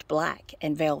they looked black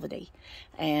and velvety.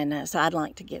 And so I'd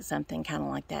like to get something kind of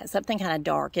like that. Something kind of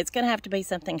dark. It's going to have to be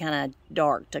something kind of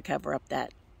dark to cover up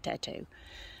that tattoo.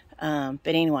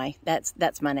 But anyway,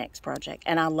 that's my next project.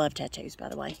 And I love tattoos, by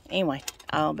the way. Anyway,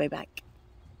 I'll be back.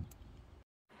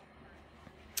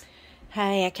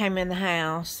 Hey, I came in the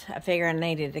house. I figured I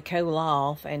needed to cool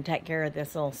off and take care of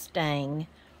this little sting.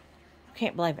 I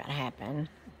can't believe that happened.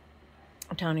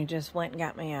 Tony just went and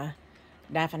got me a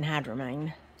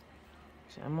diphenhydramine.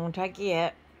 So I'm going to take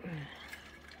it.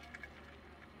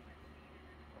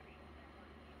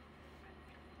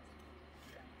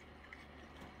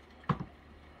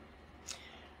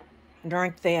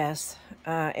 Drank this.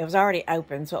 It was already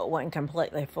open, so it wasn't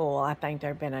completely full. I think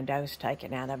there'd been a dose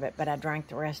taken out of it, but I drank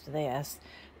the rest of this.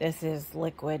 This is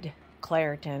liquid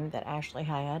Claritin that Ashley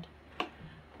had.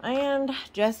 And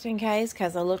just in case,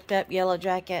 because I looked up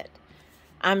yellowjacket,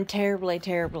 I'm terribly,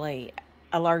 terribly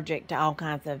allergic to all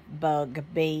kinds of bug,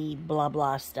 bee, blah,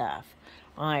 blah stuff.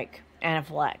 Like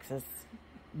anaphylaxis,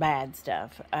 bad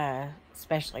stuff,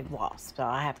 especially wasps. So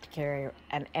I have to carry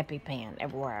an EpiPen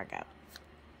everywhere I go.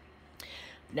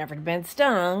 Never been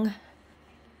stung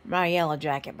by a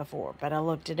yellowjacket before, but I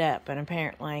looked it up, and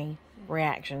apparently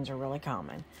reactions are really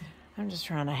common. I'm just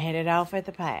trying to head it off at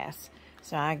the pass.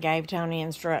 So I gave Tony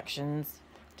instructions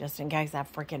just in case I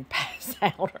freaking pass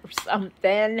out or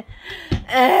something.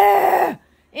 It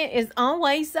is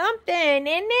always something,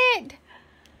 isn't it?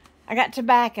 I got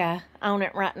tobacco on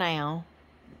it right now.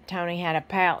 Tony had a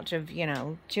pouch of, you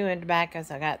know, chewing tobacco,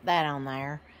 so I got that on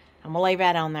there. I'm going to leave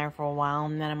that on there for a while,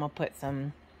 and then I'm going to put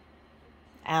some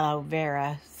aloe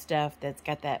vera stuff that's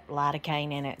got that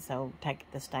lidocaine in it, so take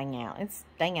the sting out. It's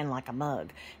stinging like a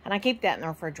mug. And I keep that in the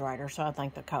refrigerator, so I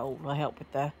think the cold will help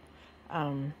with the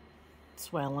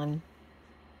swelling.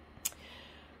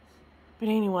 But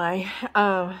anyway,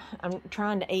 I'm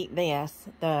trying to eat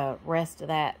the rest of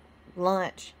that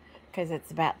lunch, because it's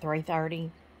about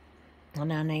 3:30,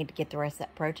 and I need to get the rest of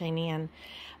that protein in.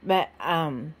 But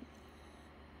I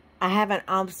have an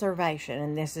observation,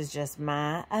 and this is just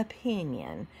my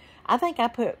opinion. I think I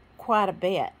put quite a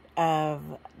bit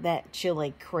of that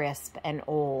chili crisp and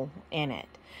oil in it.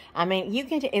 I mean,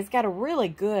 it's got a really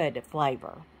good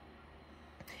flavor.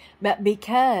 But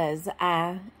because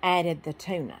I added the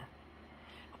tuna,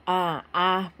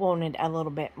 I wanted a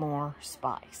little bit more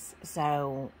spice.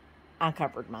 So I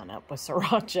covered mine up with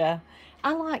sriracha.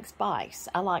 I like spice.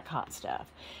 I like hot stuff.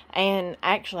 And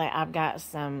actually, I've got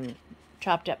some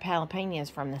chopped up jalapenos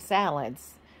from the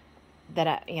salads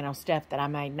that stuff that I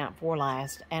made night before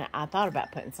last. And I thought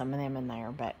about putting some of them in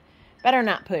there, but better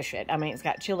not push it. I mean, it's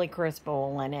got chili crisp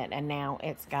oil in it, and now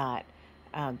it's got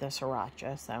the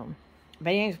sriracha. So, but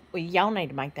anyways, y'all need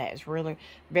to make that. It's really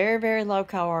very, very low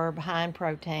carb, high in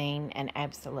protein, and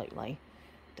absolutely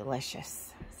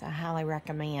delicious. So I highly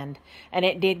recommend. And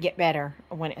it did get better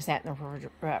when it sat in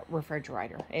the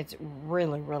refrigerator. It's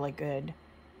really, really good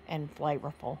and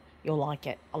flavorful. You'll like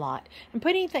it a lot. And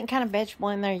put anything kind of vegetable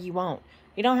in there you want.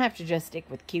 You don't have to just stick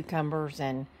with cucumbers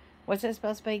and, what's it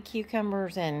supposed to be?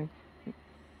 Cucumbers and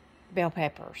bell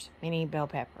peppers. Mini bell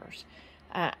peppers.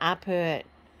 I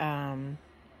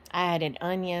added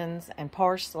onions and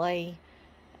parsley.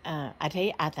 I tell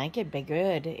you, I think it'd be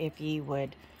good if you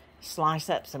would slice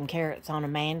up some carrots on a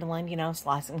mandolin,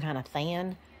 slice them kind of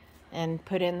thin and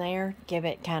put in there. Give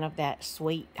it kind of that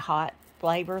sweet, hot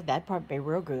flavor. That'd probably be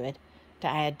real good to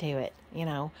add to it,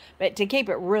 But to keep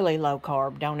it really low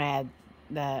carb, don't add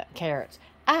the carrots.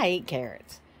 I eat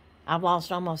carrots. I've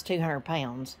lost almost 200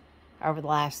 pounds over the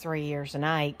last 3 years, and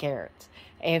I eat carrots.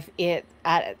 I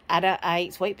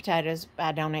eat sweet potatoes, but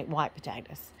I don't eat white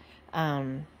potatoes. I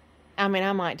mean,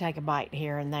 I might take a bite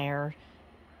here and there,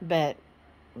 but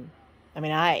I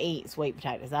mean, I eat sweet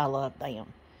potatoes. I love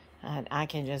them. I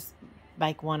can just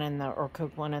bake one or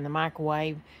cook one in the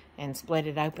microwave and split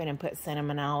it open and put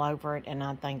cinnamon all over it, and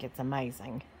I think it's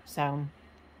amazing. So,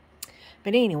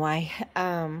 but anyway,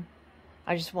 I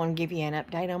just want to give you an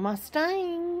update on my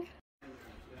stung.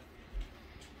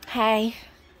 Hey,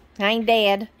 I ain't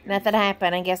dead. Nothing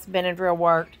happened. I guess Benadryl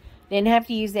worked. Didn't have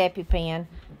to use the EpiPen.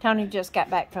 Tony just got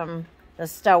back from the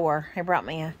store. He brought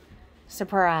me a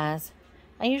surprise.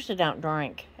 I usually don't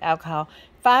drink alcohol.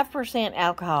 5%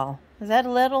 alcohol. Is that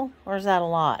a little or is that a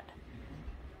lot?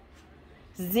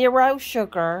 0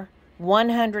 sugar,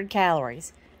 100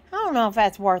 calories. I don't know if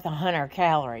that's worth 100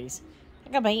 calories. I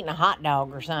think I'll be eating a hot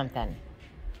dog or something.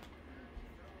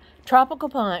 Tropical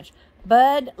Punch,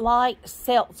 Bud Light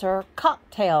Seltzer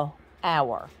Cocktail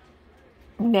Hour.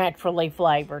 Naturally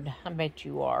flavored. I bet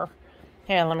you are.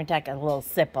 Here, let me take a little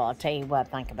sip. I'll tell you what I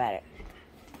think about it.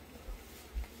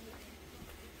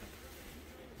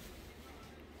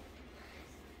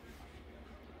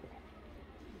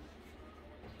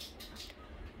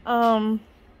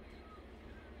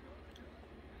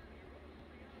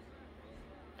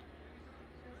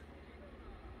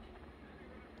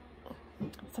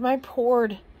 Somebody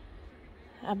poured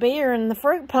a beer in the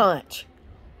fruit punch.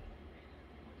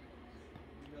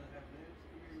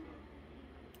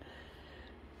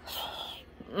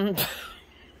 I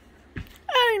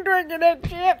ain't drinking that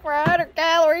shit for 100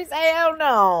 calories. Hell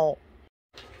no.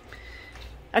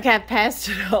 Okay, I passed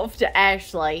it off to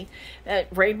Ashley.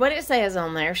 Read what it says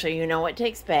on there so you know what to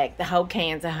expect. The whole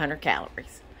can's 100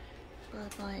 calories.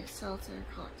 Bud Light Seltzer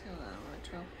Cocktail Hour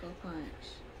Tropical Punch.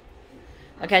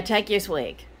 Okay, take your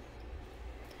swig.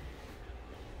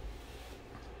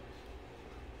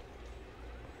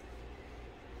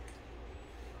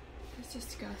 It's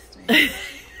disgusting.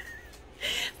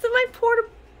 Somebody poured a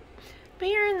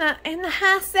beer in the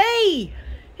high C.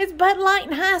 It's Bud Light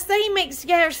and high C mixed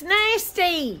together. It's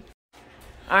nasty.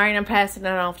 All right, I'm passing it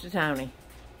off to Tony.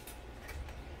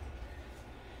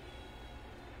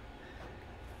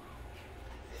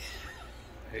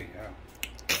 There you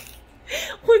go.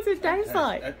 What's it taste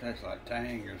like? That tastes like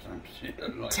Tang or some shit.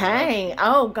 Like Tang? that.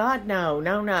 Oh, God,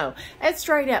 no. That's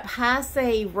straight up high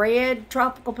C, red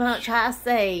Tropical Punch high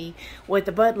C with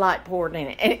the Bud Light poured in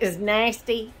it. It is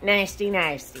nasty, nasty,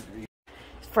 nasty.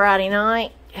 It's Friday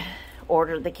night.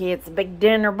 Ordered the kids a big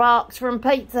dinner box from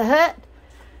Pizza Hut.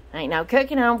 Ain't no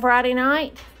cooking on Friday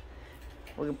night.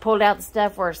 We pulled out the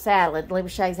stuff for a salad. Libby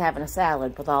Shay's having a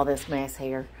salad with all this mess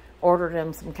here. Ordered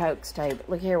them some Cokes too. But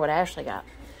look here what Ashley got.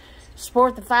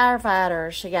 Support the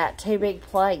firefighters. She got 2 big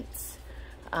plates.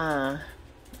 Of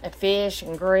fish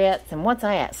and grits. And what's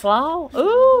that? Slaw?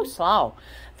 Ooh, slaw.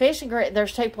 Fish and grits.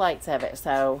 There's 2 plates of it.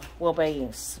 So we'll be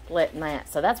splitting that.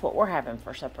 So that's what we're having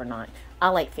for supper tonight.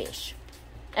 I'll eat fish.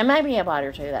 And maybe a bite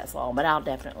or two that's long, but I'll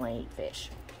definitely eat fish.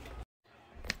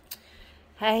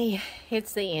 Hey,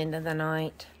 it's the end of the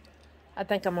night. I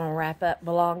think I'm going to wrap up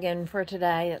vlogging for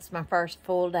today. That's my first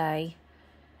full day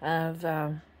of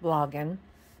vlogging.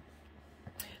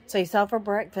 So you saw for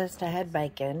breakfast I had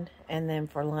bacon, and then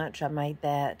for lunch I made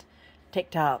that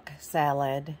TikTok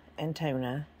salad and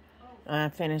tuna. I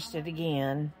finished it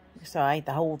again, so I ate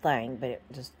the whole thing, but it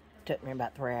just took me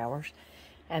about 3 hours.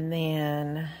 And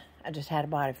then I just had a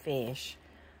bite of fish.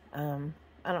 I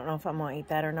don't know if I'm going to eat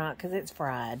that or not because it's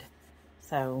fried,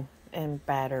 so, and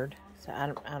battered. So I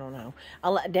don't know.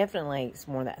 I'll definitely eat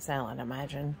some more of that salad, I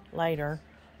imagine, later.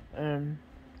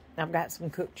 I've got some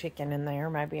cooked chicken in there.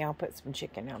 Maybe I'll put some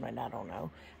chicken on it. I don't know.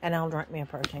 And I'll drink me a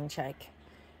protein shake.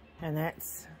 And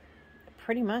that's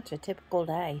pretty much a typical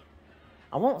day.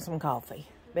 I want some coffee,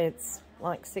 but it's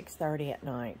like 6:30 at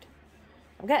night.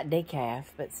 I've got decaf,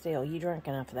 but still, you drink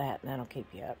enough of that and that'll keep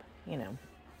you up, you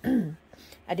know.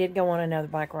 I did go on another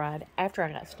bike ride after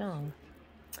I got stung.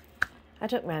 I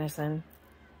took medicine,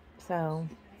 so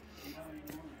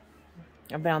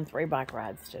I've been on 3 bike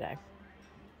rides today.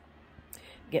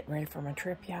 Getting ready for my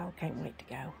trip, y'all. Can't wait to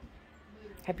go.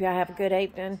 Hope y'all have a good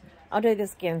evening. I'll do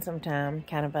this again sometime.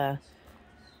 Kind of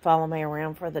follow me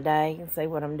around for the day and see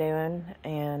what I'm doing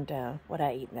and what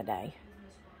I eat in the day.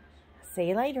 See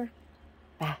you later.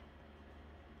 Bye.